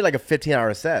crazy. You did like a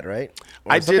 15-hour set, right?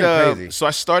 Or I something did. crazy. So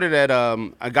I started at.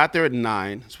 I got there at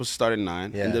 9. Supposed to start at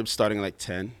 9. Yeah. Ended up starting at like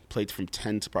 10. Played from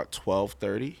 10 to about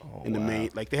 12:30 in the wow. main.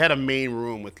 Like they had a main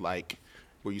room with like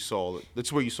where you saw.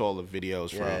 That's where you saw the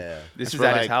videos from. Yeah. This That's is for,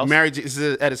 at his like, house? This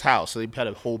is at his house. So they had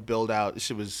a whole build out. This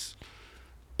shit was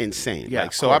insane. Yeah, Like,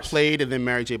 of so I course. played, and then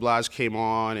Mary J. Blige came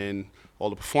on, and all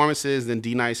the performances. Then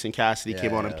D Nice and Cassidy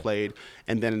came on and Yeah. played,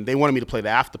 and then they wanted me to play the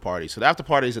after party. So the after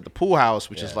party is at the pool house,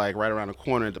 which is Yeah. like right around the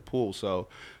corner at the pool. So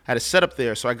I had a setup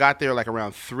there. So I got there like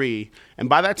around 3, and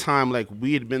by that time, like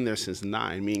we had been there since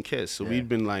 9, me and Kiss. So we'd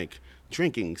been like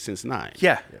drinking since 9.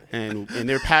 Yeah. and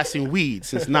they're passing weed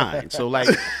since 9. So like,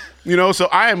 so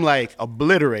I am like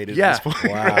obliterated Yeah. at this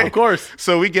point. Wow. right? Of course.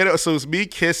 So we get it. So it's me,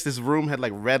 Kiss. This room had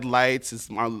like red lights. It's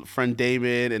my friend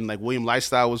David and like William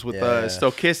Lifestyle was with Yeah. us.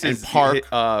 So Kiss and is Park.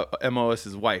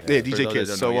 MOS's wife. Yeah, for DJ those Kiss.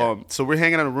 that So don't know, so we're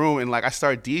hanging in a room and like I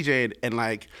started DJing and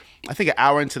like I think an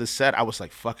hour into the set I was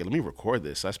like, fuck it, let me record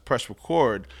this. So I pressed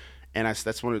record and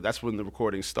that's when the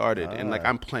recording started. And like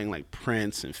I'm playing like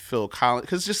Prince and Phil Collins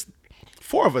because just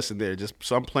 4 of us in there.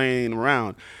 So I'm playing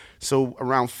around. So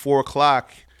around 4:00,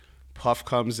 Puff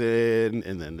comes in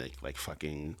and then like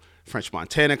fucking French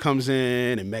Montana comes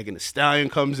in and Megan Thee Stallion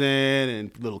comes in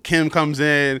and Lil' Kim comes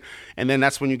in and then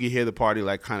that's when you can hear the party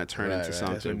like kind of turn into right.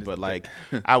 something. But like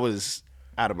I was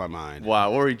out of my mind. Wow,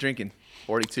 what were you drinking?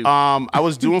 42. I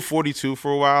was doing 42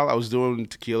 for a while. I was doing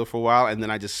tequila for a while, and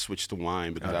then I just switched to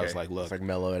wine because I was Okay. like, look, It's like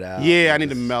mellow it out. yeah, I need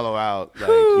to mellow out. Like,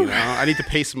 I need to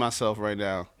pace myself right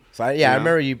now. So I Yeah.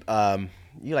 remember you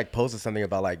like posted something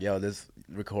about like, yo, this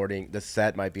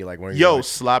set might be like one of Yo, your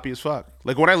sloppy as fuck.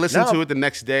 Like when I listened No. to it the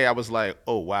next day, I was like,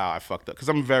 oh wow, I fucked up because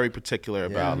I'm very particular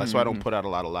about. That's why I don't put out a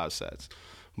lot of live sets.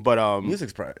 But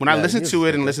Music's when I yeah, listened to music's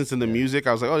it and good. listened to the music,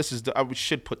 I was like, oh, I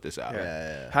should put this out.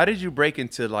 How did you break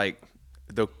into like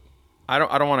the? I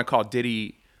don't want to call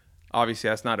Diddy. Obviously,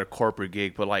 that's not a corporate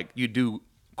gig, but like you do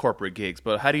corporate gigs.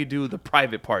 But how do you do the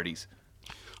private parties?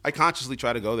 I consciously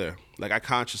try to go there. Like I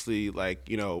consciously like,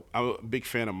 you know, I'm a big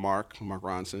fan of Mark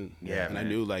Ronson. Yeah, and man. I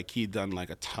knew like he'd done like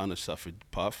a ton of stuff with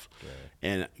Puff.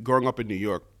 And growing up in New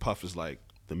York, Puff is like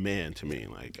the man to me.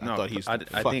 Like I No, thought he's I the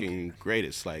think- fucking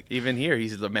greatest. Like Even here,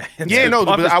 he's the man. yeah, no,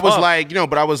 Puff but is I was Puff. like,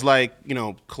 you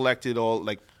know, collected all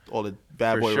the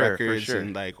Bad For Boy sure, for records sure.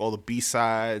 and like all the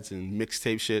B-sides and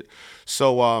mixtape shit.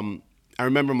 So I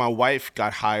remember my wife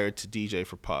got hired to DJ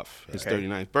for Puff his Okay.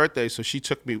 39th birthday, so she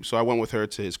took me. So I went with her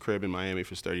to his crib in Miami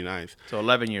for his 39th. So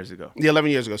 11 years ago. Yeah, 11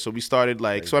 years ago. So we started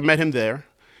like, so I met him there,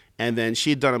 and then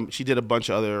she did a bunch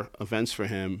of other events for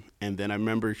him, and then I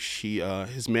remember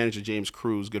his manager James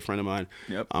Cruz, good friend of mine,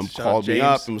 Yep. Shout called out me James.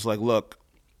 up and was like, look,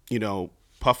 you know,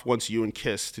 Puff wants you and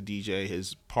Kiss to DJ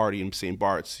his party in St.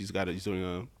 Bart's. He's doing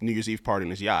a New Year's Eve party in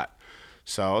his yacht.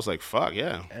 So I was like, fuck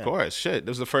yeah, of course, shit.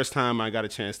 This was the first time I got a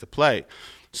chance to play.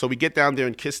 So we get down there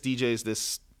and Kiss DJs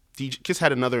this. Kiss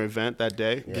had another event that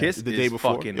day. Kiss the is day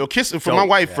before. fucking Yo, Kiss for dope. my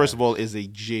wife, first of all, is a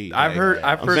G. I've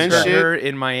Like, first event heard shit. her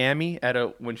in Miami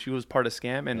when she was part of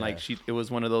Scam, and like it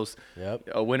was one of those Yep.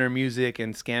 Winter Music,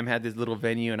 and Scam had this little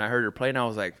venue, and I heard her play, and I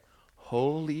was like,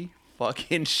 holy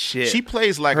fucking shit. She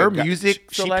plays like her a guy. music.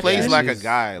 She selection plays like a She's-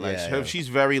 guy. Like yeah, her, yeah. she's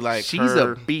very like. She's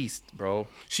her, a beast, bro.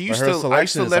 She But used her to. I used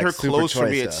selection to is, let like, her super close for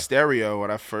me choice, at though. Stereo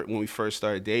when we first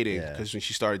started dating Yeah. because when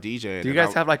she started DJing. Do you and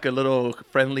guys have like a little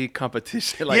friendly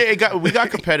competition? Like, yeah, we got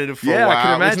competitive for Yeah, a I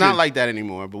can while. It's not imagine. like that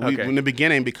anymore. But Okay. in the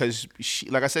beginning, because she,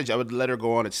 like I said, I would let her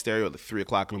go on at Stereo at like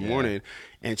 3:00 in the morning,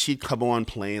 and she'd come on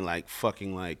playing like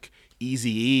fucking like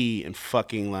Eazy-E and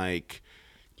fucking like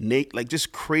Nate, like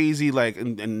just crazy, like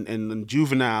and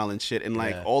Juvenile and shit, and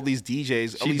like all these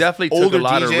DJs. all She these definitely took a older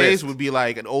lot of DJs risks. would be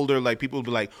like, and older like people would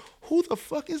be like, who the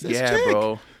fuck is this Yeah, chick?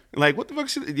 bro. Like what the fuck?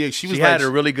 She was She like, had a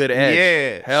really good edge.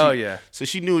 Yeah, Hell she- yeah. So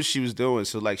she knew what she was doing.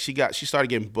 So like she started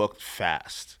getting booked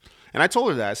fast. And I told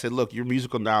her that. I said, look, your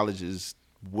musical knowledge is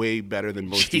way better than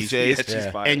most She's- DJs. yeah, she's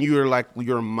Yeah. fire. And you're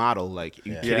a model. Like,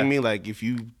 you Yeah. kidding Yeah. me? Like if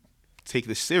you take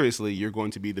this seriously, you're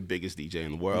going to be the biggest DJ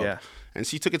in the world. Yeah. And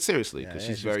she took it seriously because yeah,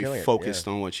 she's she was very killing it, focused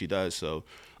yeah. on what she does. So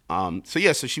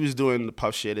so she was doing the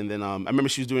Puff shit, and then I remember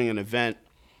she was doing an event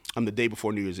on the day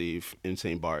before New Year's Eve in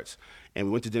St. Bart's, and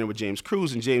we went to dinner with James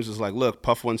Cruz, and James was like, "Look,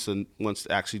 Puff wants to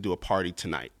actually do a party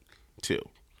tonight, too."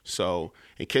 So,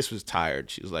 and Kiss was tired.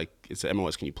 She was like, "It's an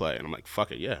MOS, can you play?" And I'm like,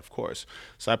 "Fuck it, yeah, of course."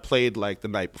 So I played like the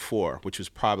night before, which was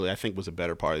probably I think was a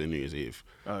better party than New Year's Eve.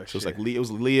 Oh, so it was shit. like it was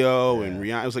Leo and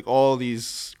Rihanna. It was like all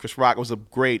these. Chris Rock was a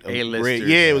great. A-listers,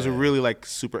 Yeah, it was a really like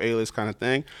super A-list kind of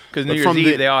thing. Because But New from Year's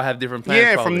Eve, the- they all have different plans.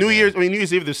 yeah, probably. from New Year's. I mean, New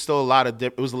Year's Eve. There's still a lot of.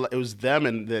 It was them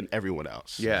and then everyone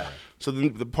else. Yeah. So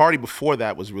then the party before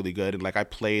that was really good, and like I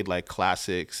played like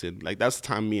classics, and like that's the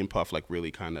time me and Puff like really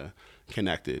kind of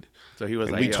connected. So he was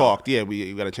And like, we yo. talked. Yeah,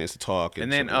 we got a chance to talk.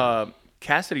 And then so-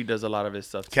 Cassidy does a lot of his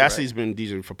stuff too, Cassidy's been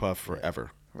DJing for Puff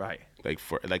forever. right?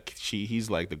 He's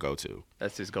like the go-to.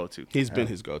 That's his go-to. He's been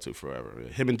his go-to forever.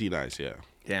 Him and D-Nice, yeah.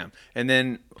 Damn. And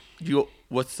then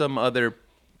what's some other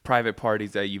private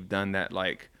parties that you've done that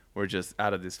like were just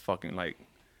out of this fucking like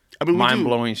I mean,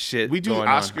 mind-blowing shit We do going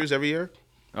on? Oscars every year.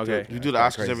 Okay. We do the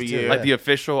That's Oscars crazy every too. year. Like the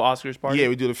official Oscars party? Yeah,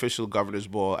 we do the official Governor's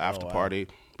Ball after wow. party,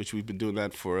 which we've been doing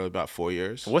that for about 4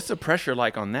 years. What's the pressure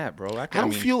like on that, bro? I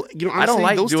don't feel, I don't honestly,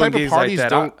 like those doing type of gigs parties like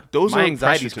that. those My aren't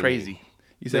anxiety's pressure to crazy. me.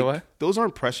 You say Like, what? Those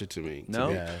aren't pressure to me. No?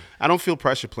 Yeah. I don't feel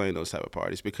pressure playing those type of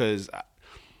parties because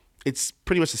it's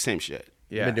pretty much the same shit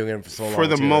Yeah. Been doing it for so long. for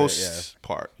the too, most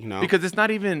part, you know. Because it's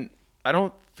not even I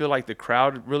don't feel like the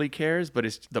crowd really cares, but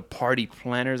it's the party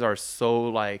planners are so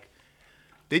like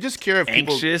They just care if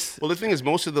people. Anxious. Well, the thing is,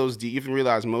 most of those you can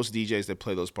realize most DJs that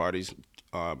play those parties.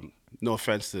 No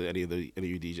offense to any of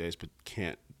you DJs, but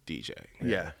can't DJ.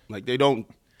 Yeah. Like they don't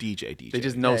DJ. they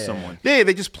just know Yeah. someone. Yeah,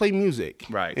 they just play music.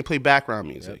 Right. They play background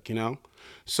music, you know?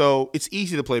 So it's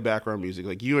easy to play background music.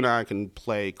 Like you and I can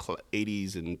play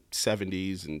 80s and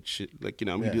 70s and shit. Like, you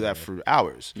know, we do that for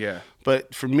hours. Yeah.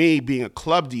 But for me, being a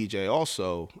club DJ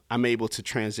also, I'm able to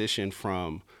transition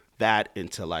from that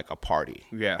into like a party.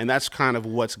 Yeah. And that's kind of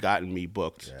what's gotten me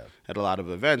booked at a lot of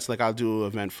events. Like I'll do an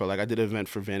event for, like I did an event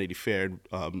for Vanity Fair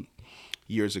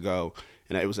years ago,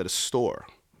 and it was at a store.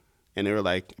 And they were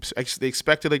like, they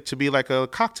expected it to be like a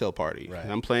cocktail party. Right.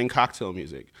 And I'm playing cocktail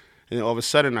music. And then all of a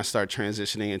sudden I start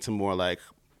transitioning into more like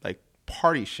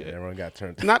party shit. Everyone got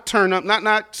turned. Not turn up,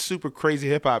 not super crazy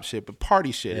hip hop shit, but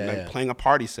party shit. and Yeah, like yeah. playing a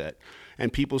party set.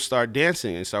 And people start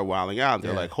dancing and start wilding out.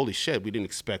 They're Yeah. like, holy shit, we didn't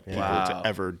expect people Wow. to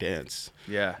ever dance.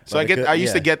 Yeah. So But I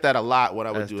used to yeah. get that a lot when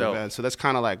I would That's do dope. events. So that's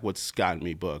kind of like what's gotten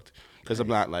me booked. Because I'm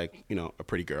not like, you know, a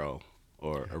pretty girl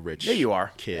or a rich Yeah, you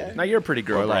are. kid. Now you're a pretty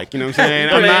girl. Or bro. like, you know what I'm saying?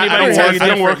 Don't let I anybody tell you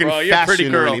don't work different, in bro. You're a pretty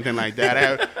fashion or girl. anything like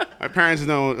that. My parents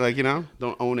don't, like, you know,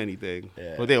 don't own anything.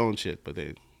 Yeah. Well, they own shit, but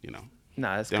they you know,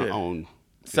 Nah, that's their good. own.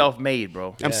 Self-made,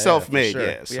 bro. I'm for self-made, sure.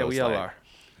 yeah. So Yeah, we it's all like,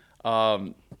 are.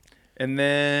 And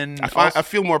then I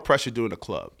feel more pressure doing a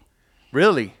club,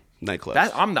 really,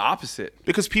 nightclubs. I'm the opposite.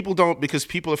 Because people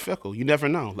are fickle. You never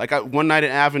know. Like one night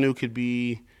at Avenue could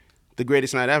be the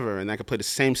greatest night ever, and I could play the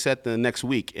same set the next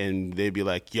week, and they'd be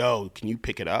like, "Yo, can you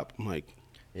pick it up?" I'm like,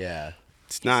 Yeah.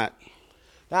 "It's not."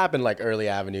 That happened like early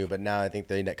Avenue, but now I think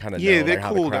they kind of Yeah, know, they're like,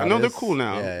 how cool the now. crowd No, they're is. cool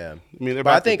now. Yeah. I mean, they're But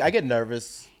I about to- think I get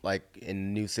nervous like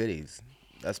in new cities.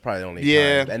 That's probably the only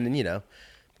Yeah. time. And then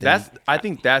then I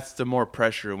think that's the more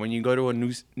pressure when you go to a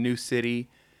new city,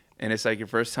 and it's like your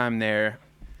first time there,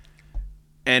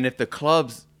 and if the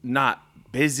club's not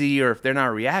busy or if they're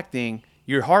not reacting,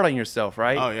 you're hard on yourself,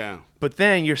 right? Oh yeah. But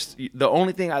then the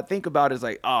only thing I think about is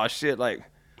like, oh shit, like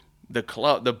the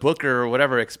club, the booker or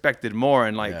whatever expected more,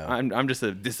 and like Yeah. I'm just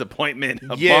a disappointment.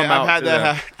 A Yeah, bum out I've to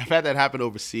them. had that happen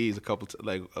overseas a couple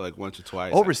like once or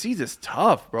twice. Overseas is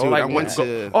tough, bro. Dude, like I went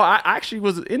to- I actually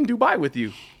was in Dubai with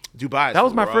you. Dubai. That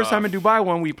was my first time in Dubai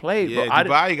when we played. Yeah, bro. I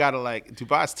Dubai. You gotta like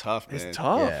Dubai's tough, man. it's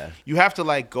tough. Yeah. You have to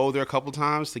like go there a couple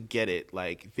times to get it.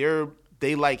 Like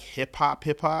they like hip hop,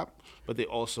 but they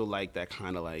also like that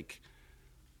kind of like.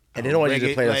 And they don't want you to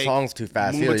reggae, play the like, songs too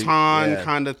fast either. Moombahton Yeah.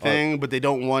 kind of thing, but they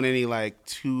don't want any like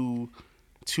too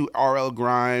RL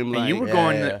grime. And Like, you were Yeah,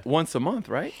 going yeah. once a month,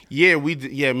 right? yeah,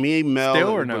 me, Mel. Still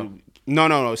or no?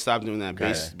 No. Stop doing that.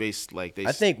 Okay. Base like they.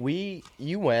 I think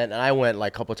you went and I went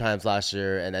like a couple times last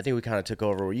year, and I think we kind of took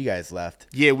over where you guys left.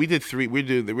 Yeah, we did 3. We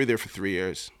were there for 3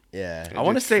 years. Yeah. I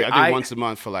wanna say I did once a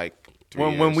month for like 3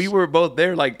 years. When we were both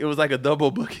there, like it was like a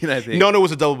double booking, I think. No, it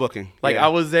was a double booking. Like yeah. I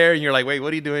was there, and you're like, "Wait,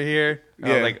 what are you doing here?" And I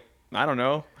was Yeah. like, "I don't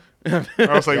know." I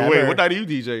was like, Yeah, I wait, remember- what night are you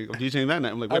DJing? I'm DJing that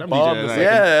night. I'm like, wait, I I'm bombed DJing the that second-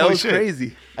 night. Yeah, that Holy was shit.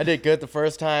 crazy. I did good the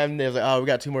first time. They was like, "Oh, we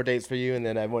got 2 more dates for you," and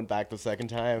then I went back the second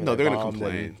time. and No, I they're gonna bombed,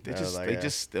 complain. and They I was just, like, they yeah.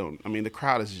 just don't. I mean, the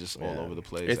crowd is just all Yeah. over the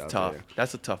place. It's out tough. there.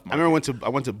 That's a tough I market. remember I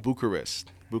went to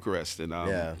Bucharest, and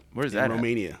Yeah. Where's in that at?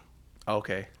 Romania.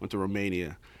 Okay. Went to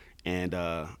Romania, and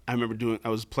I remember I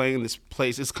was playing in this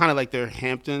place. It's kind of like their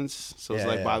Hamptons, so it's Yeah,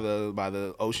 like yeah. by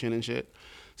the ocean and shit.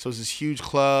 So it's this huge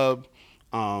club.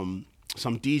 So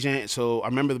I'm DJing. So I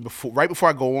remember right before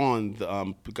I go on,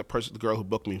 the girl who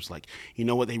booked me was like, you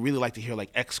know what? They really like to hear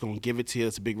like X gonna give it to you.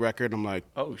 It's a big record. I'm like,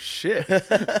 Oh shit.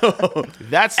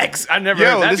 that's X, I never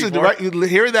heard that this before. is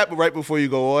hearing that right before you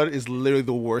go on is literally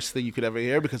the worst thing you could ever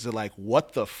hear because they're like,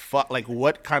 what the fuck? Like,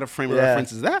 what kind of frame of Yeah.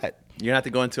 reference is that? You're gonna have to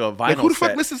go into a vinyl Like, who the set.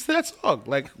 fuck listens to that song?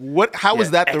 Like, what? How is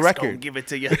Yeah, that the X record? gonna give it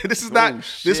to you. This is Oh, not. This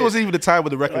shit. wasn't even the time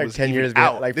when the record Like was 10 even years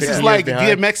out. be- like this 15 is years like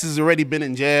behind. DMX has already been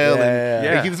in jail, and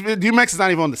Yeah. DMX is not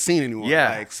even on the scene anymore. Yeah.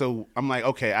 Like, so I'm like,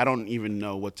 okay, I don't even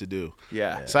know what to do.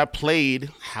 Yeah. So I played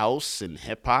house and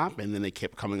hip hop, and then they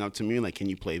kept coming up to me like, "Can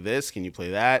you play this? Can you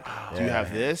play that? Do you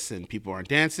have this?" And people aren't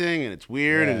dancing, and it's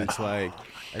weird, and Yeah. it's like,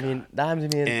 I mean, that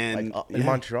happened to me And, in yeah.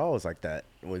 Montreal was like that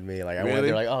with me. Like I went Really?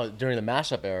 there like, oh, during the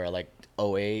mashup era, like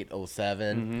 08,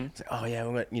 07. Mm-hmm. It's like, oh yeah,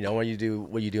 when you do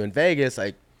what you do in Vegas,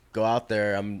 like go out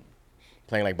there. I'm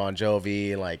playing like Bon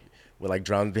Jovi and like with like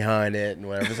drums behind it and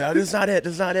whatever. It's like, oh, this is not it.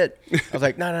 This is not it. I was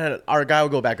like, no. Our guy will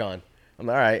go back on. I'm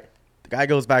like, all right. The guy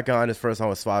goes back on. His first song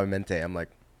was Suavemente. I'm like,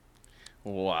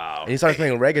 Wow. and he starts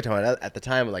playing reggaeton at the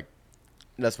time. Like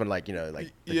that's when like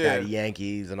like the Yeah. Daddy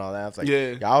Yankees and all that. I was like,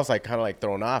 Yeah. I was like kind of like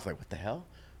thrown off. Like what the hell?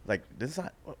 Like this is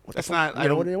not. What That's the fuck? not- I You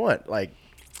know what don't- do you want? Like,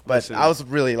 but Listen. I was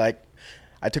really like.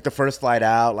 I took the first flight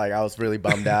out. Like I was really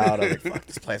bummed out. I was like, "Fuck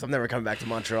this place! I'm never coming back to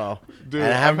Montreal." dude,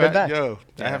 and I haven't been I've had- back. Yo,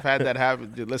 I have had that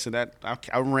happen. Dude, listen,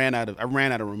 I ran out of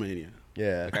Romania.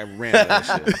 Yeah. Like I ran out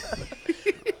of that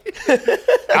shit.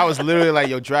 I was literally like,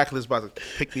 yo, Dracula's about to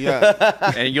pick me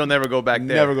up. And you'll never go back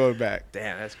there. Never going back.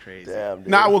 Damn, that's crazy. Damn. Dude.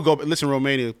 Nah, I will go. Listen,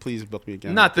 Romania, please book me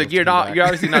again. Not the you're not you're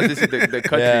obviously not this is the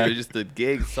country, Yeah. but just the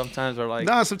gigs sometimes are like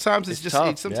No, sometimes it's just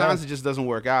tough. sometimes it just doesn't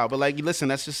work out. But like, listen,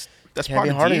 that's Can't part be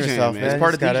of hard on DJing, yourself, man. man. It's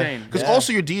part You of just gotta- DJing. Because Yeah.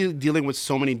 also you're dealing with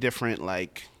so many different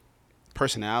like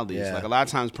personalities. Yeah. Like a lot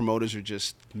of times promoters are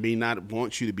just may not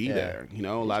want you to be Yeah. there. You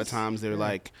know, a lot of times they're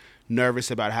like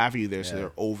nervous about having you there, so Yeah.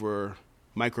 they're over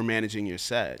micromanaging your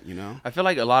set. You know. I feel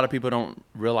like a lot of people don't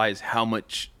realize how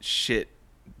much shit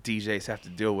DJs have to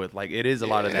deal with. Like it is a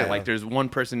lot of that. Yeah. Like there's one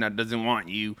person that doesn't want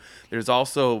you. There's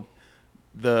also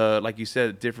like you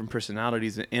said, different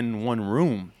personalities in one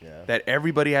room. Yeah. That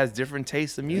everybody has different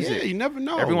tastes of music. Yeah, you never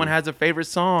know. Everyone has a favorite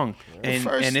song, and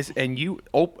First-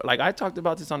 like I talked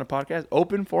about this on the podcast.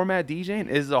 Open format DJing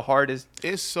is the hardest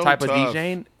It's so type of tough.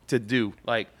 DJing to do.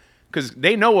 Like, because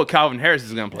they know what Calvin Harris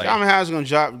is gonna play. Calvin Harris is gonna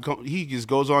drop. He just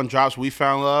goes on, drops "We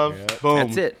Found Love," boom,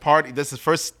 That's it. Party. That's the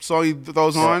first song he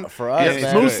throws on. for us, it's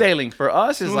man. Smooth good. sailing for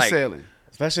us is Smooth like sailing.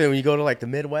 Especially when you go to like the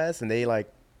Midwest and they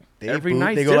like Every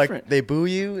night's they go different. like they boo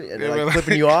you and They like were like-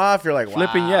 flipping you off. You're like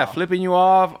wow. flipping you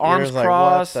off, arms You're like,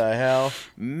 crossed. What the hell?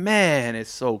 Man,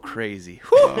 it's so crazy.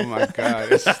 Oh my God!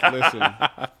 Listen.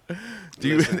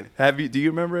 Do you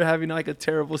remember having like a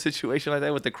terrible situation like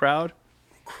that with the crowd?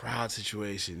 Crowd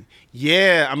situation.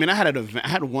 Yeah, I mean, I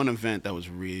had one event that was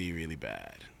really, really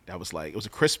bad. That was like, it was a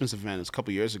Christmas event. It was a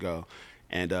couple years ago,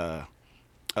 and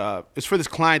it's for this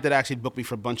client that actually booked me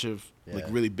for a bunch of like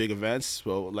really big events.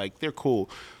 So like they're cool.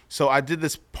 So I did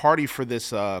this party for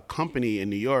this company in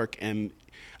New York, and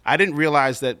I didn't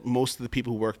realize that most of the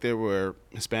people who worked there were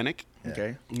Hispanic.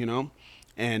 Okay. You know,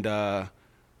 and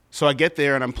so I get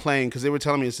there and I'm playing because they were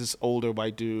telling me it's this older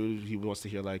white dude. He wants to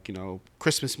hear like, you know,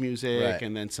 Christmas music Right.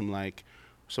 and then some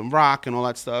rock and all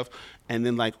that stuff. And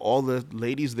then like all the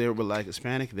ladies there were like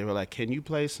Hispanic. They were like, can you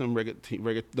play some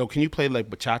can you play like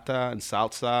bachata and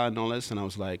salsa and all this? And I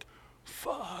was like,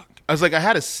 fuck. I was like, I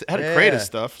had to create this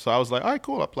stuff. So I was like, all right,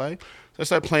 cool, I'll play. So I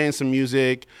started playing some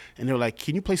music, and they were like,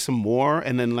 "Can you play some more?"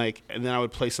 And then I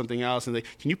would play something else, and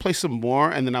 "Can you play some more?"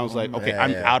 And then I was like, "Okay,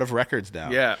 I'm out of records now."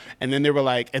 Yeah. And then they were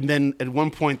like, and then at one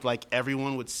point, like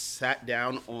everyone would sat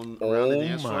down around the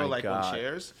dance floor, like on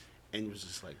chairs, and it was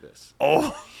just like this.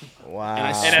 Oh, Wow. And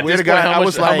I and at swear this to God, point, I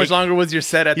was how like, much longer was your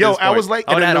set at yo, this point? I was like,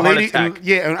 I would and have then had a the heart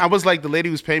lady, attack. and I was like, the lady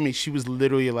who was paying me, she was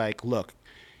literally like, look,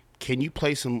 can you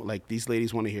play some, like these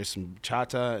ladies want to hear some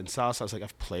bachata and salsa. I was like,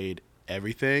 I've played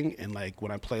everything, and like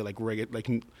when I play like reggae, like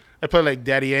I play like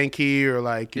Daddy Yankee or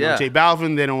like you know, J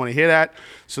Balvin, they don't want to hear that.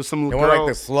 So some They girls, want like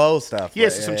the slow stuff. yeah,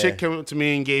 like, so some chick came up to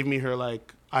me and gave me her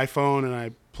like iPhone, and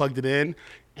I plugged it in,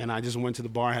 and I just went to the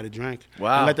bar and had a drink.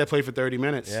 Wow. And let that play for 30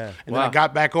 minutes. Yeah. And then I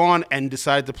got back on and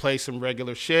decided to play some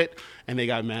regular shit, and they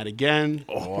got mad again.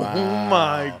 Oh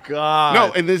my God.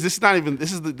 No, and this is not even.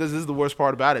 This is the worst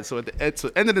part about it. So at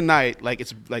the end of the night, like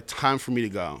it's like time for me to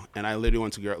go, and I literally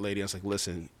went to the lady. I was like,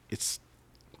 "Listen, it's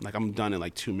like I'm done in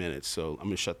like 2 minutes, so I'm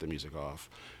gonna shut the music off."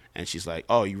 And she's like,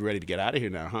 "Oh, you ready to get out of here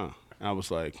now, huh?" And I was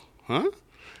like, "Huh?"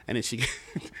 And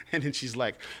then she's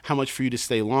like, "How much for you to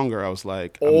stay longer?" I was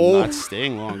like, "I'm not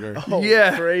staying longer." Oh,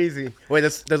 Yeah. crazy. Wait,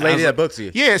 that's the And I lady was that like, books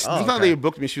you. Yeah, it's Oh, not okay. that they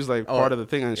booked me. She was like part of the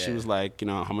thing, and she Yeah. was like, you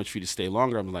know, how much for you to stay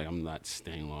longer? I'm like, I'm not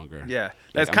staying longer. Yeah,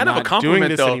 that's Like, kind I'm of a not doing compliment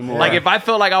this though. anymore. Like if I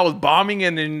felt like I was bombing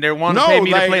and then they wanted to No, pay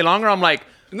me to like- play longer, I'm like,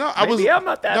 No, I was. Maybe I'm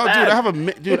not that no,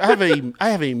 bad. dude. I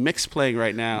have a mix playing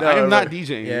right now. No, I am not right.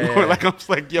 DJing Yeah, anymore. yeah. Like I'm just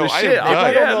like, yo, The I shit, am I'm done.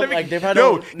 like, yeah, let me- like they've had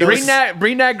Yo, a,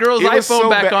 bring that girl's It was iPhone so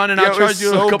back bad. on and Yo, I'll it charge was you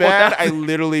a so couple bad. I thousand.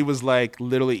 literally was like,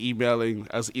 emailing.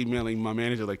 I was emailing my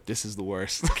manager like, this is the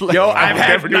worst. Like, Yo, I'll I've had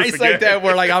never do this nights like again. that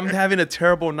where like I'm having a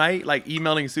terrible night, like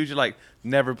emailing Suja like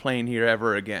never playing here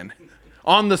ever again,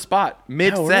 on the spot,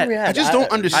 mid where set. we at? I just don't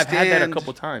I've understand. had that a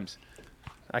couple times.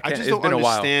 I can't- just it's don't been a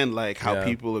while. understand like how Yeah.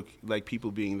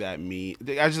 people being that mean.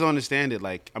 I just don't understand it.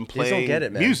 Like I'm just don't playing get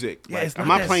it, man. music. Yeah, Like, it's I'm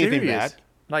not not that playing anything serious. bad.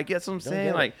 Like that's what I'm saying.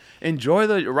 get it. Like enjoy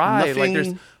the ride. Like there's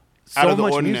Nothing so out of the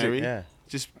much ordinary. music. Yeah.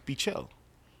 Just be chill.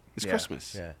 It's Yeah.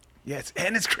 Christmas. Yeah. Yes,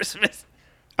 and it's Christmas.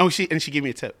 Oh, she gave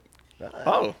me a tip.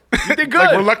 Oh, you did good.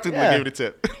 Like reluctantly Yeah. gave it a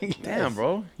tip. Damn,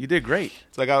 bro, you did great.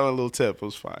 So I got a little tip. It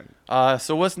was fine.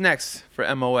 So what's next for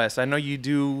MOS? I know you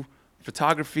do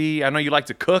photography. I know you like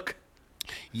to cook.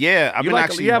 Yeah, I've You been like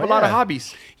actually. you have a lot of yeah.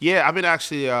 hobbies. Yeah, I've been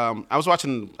actually. I was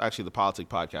watching actually the Politic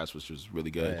podcast, which was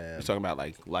really good. Yeah. It's talking about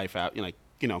like life out,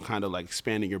 kind of like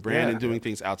expanding your brand Yeah. and doing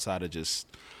things outside of just.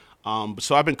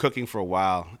 So I've been cooking for a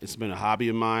while. It's been a hobby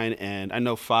of mine, and I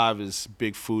know Five is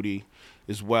big foodie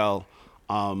as well.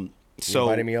 You So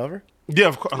inviting me over? yeah,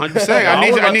 of course, 100%. I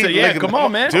was I about need, to- yeah, like, come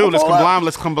on, man. dude. Let's Pull up. combine.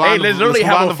 Let's combine. Hey, let's literally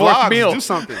combine have the a fourth vlogs. meal. Do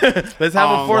something. Let's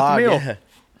have a fourth Vlog, meal. Yeah.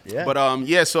 Yeah. But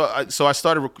yeah, so I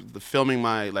started filming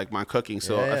my cooking.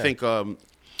 So Yeah, I yeah. think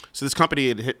so this company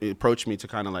had approached me to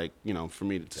kind of like for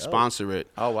me to sponsor it.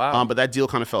 Oh, wow. But that deal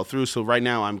kind of fell through. So right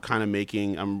now I'm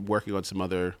working on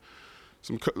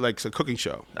some cooking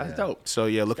show. That's dope. So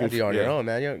yeah, looking Gotta be on yeah. your own,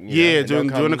 man. Yeah, don't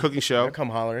doing a cooking show. don't come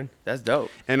hollering. That's dope.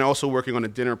 And also working on a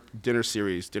dinner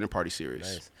party series.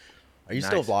 Nice. Are you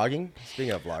still Nice. vlogging?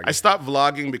 Speaking of vlogging, I stopped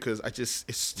vlogging because it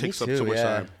takes up too, so much yeah.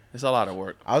 time. It's a lot of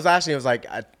work. I was actually,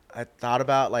 I thought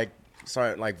about like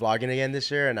starting like vlogging again this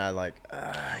year, and I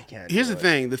I can't. Here's do the it.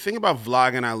 thing. The thing about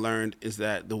vlogging I learned is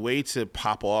that the way to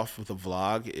pop off with a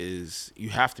vlog is you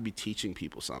have to be teaching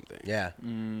people something. Yeah.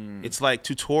 It's like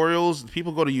tutorials.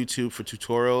 People go to YouTube for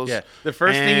tutorials. Yeah. The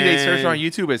first thing they search on and-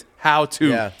 YouTube is how to.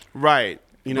 Yeah. Right.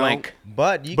 You know, Blank.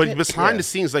 But you. but can, behind yeah. the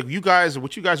scenes, like what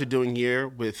you guys are doing here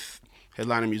with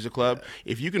Headliner Music Club,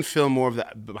 if you can film more of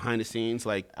that behind the scenes,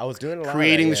 like I was doing a lot of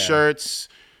creating that, the yeah. shirts,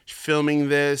 filming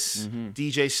this,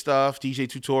 DJ stuff, DJ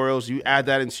tutorials, you add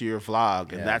that into your vlog,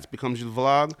 and Yeah. that becomes your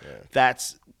vlog.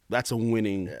 That's a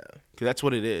winning. Because that's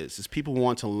what it is. Is people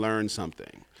want to learn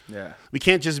something. Yeah. We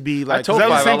can't just be like. I told 'cause that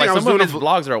was Five, the same I was thing. like, I was some of doing his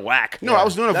a vlogs are whack. no, I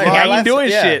was doing a Like, vlog. how you Yeah, doing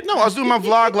yeah. shit? No, I was doing my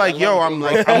vlog like, yo, I'm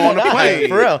on a plane.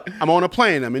 For real. I'm on a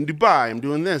plane. I'm in Dubai. I'm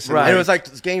doing this. And Right. And it was like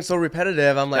it's getting so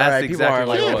repetitive. I'm like, That's all right, people exactly aren't what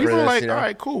like, it yeah, was. people are this, like, you know? all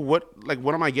right, cool.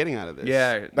 What am I getting out of this?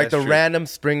 Yeah. Like that's the true. random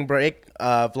spring break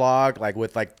vlog, like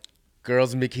with like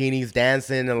girls in bikinis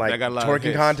dancing and like That got a lot of twerking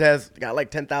hits. contest, got like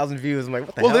 10,000 views. I'm like,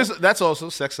 what the Well, hell? that's also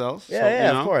sex sells. Yeah, so, yeah,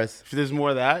 you know, of course. If there's more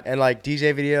of that, And like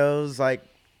DJ videos, like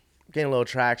getting a little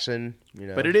traction. You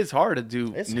know, But it is hard to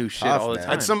do It's new shit tough, all the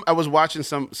man. time. and I was watching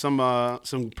some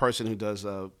person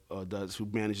who who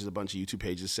manages a bunch of YouTube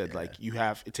pages said like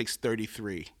it takes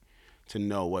 33 to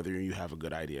know whether you have a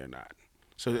good idea or not.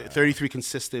 So 33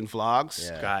 consistent vlogs,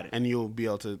 Yeah. Got it. and you'll be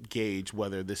able to gauge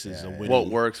whether this is a winning. What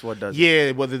works, what doesn't.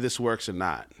 Yeah, whether this works or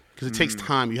not. Because it takes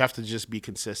time. You have to just be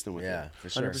consistent with Yeah, it. for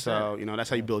sure. 100%. So that's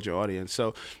how you build your audience.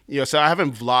 So so I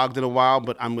haven't vlogged in a while,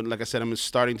 but like I said, I'm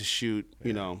starting to shoot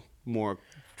more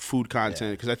food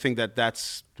content because I think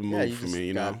that's the move yeah, you for just me.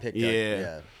 You gotta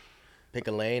know, pick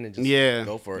a lane and just Yeah.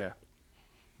 go for it.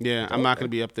 Yeah. I'm not gonna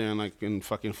be up there and like in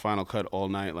fucking Final Cut all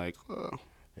night. Like,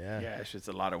 Yeah, Yeah, it's just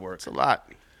a lot of work. it's a lot.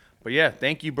 But yeah,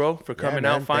 thank you, bro, for coming man,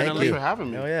 out thank finally. Thanks for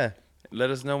having me. Oh yeah. Let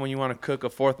us know when you want to cook a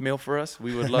fourth meal for us.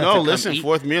 We would love to No, come listen, eat.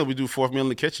 fourth meal. We do fourth meal in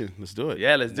the kitchen. Let's do it.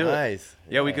 Yeah, let's do it. Nice.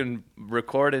 Yeah, we Yeah. can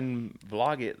record and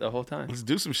vlog it the whole time. Let's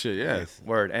do some shit. Yeah.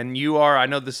 Word. And you are, I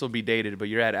know this will be dated, but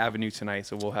you're at Avenue tonight,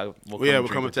 so we'll We're drink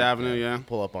coming with to you. Avenue. Yeah.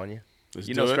 Pull up on you. Let's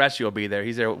You do know, it. Scratchy will be there.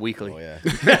 He's there weekly. Oh yeah.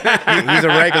 He's a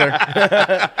regular.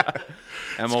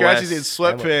 MOS. Scratchy's in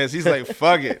sweatpants. He's like,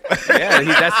 fuck it. Yeah, this is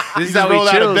He how just he rolled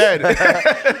out chills. of bed.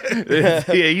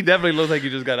 Yeah, he definitely looks like he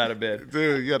just got out of bed.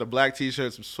 Dude, you got a black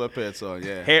t-shirt, some sweatpants on.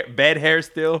 Yeah. Bed hair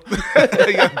still.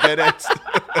 You got bed ass.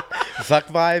 Zuck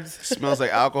vibes. Smells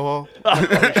like alcohol.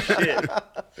 MOS,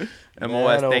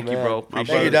 Man, oh, thank you, man. bro. My Appreciate Thank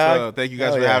you, it. brothers, dog. thank you guys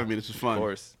Hell for yeah. having me. This was fun. Of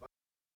course.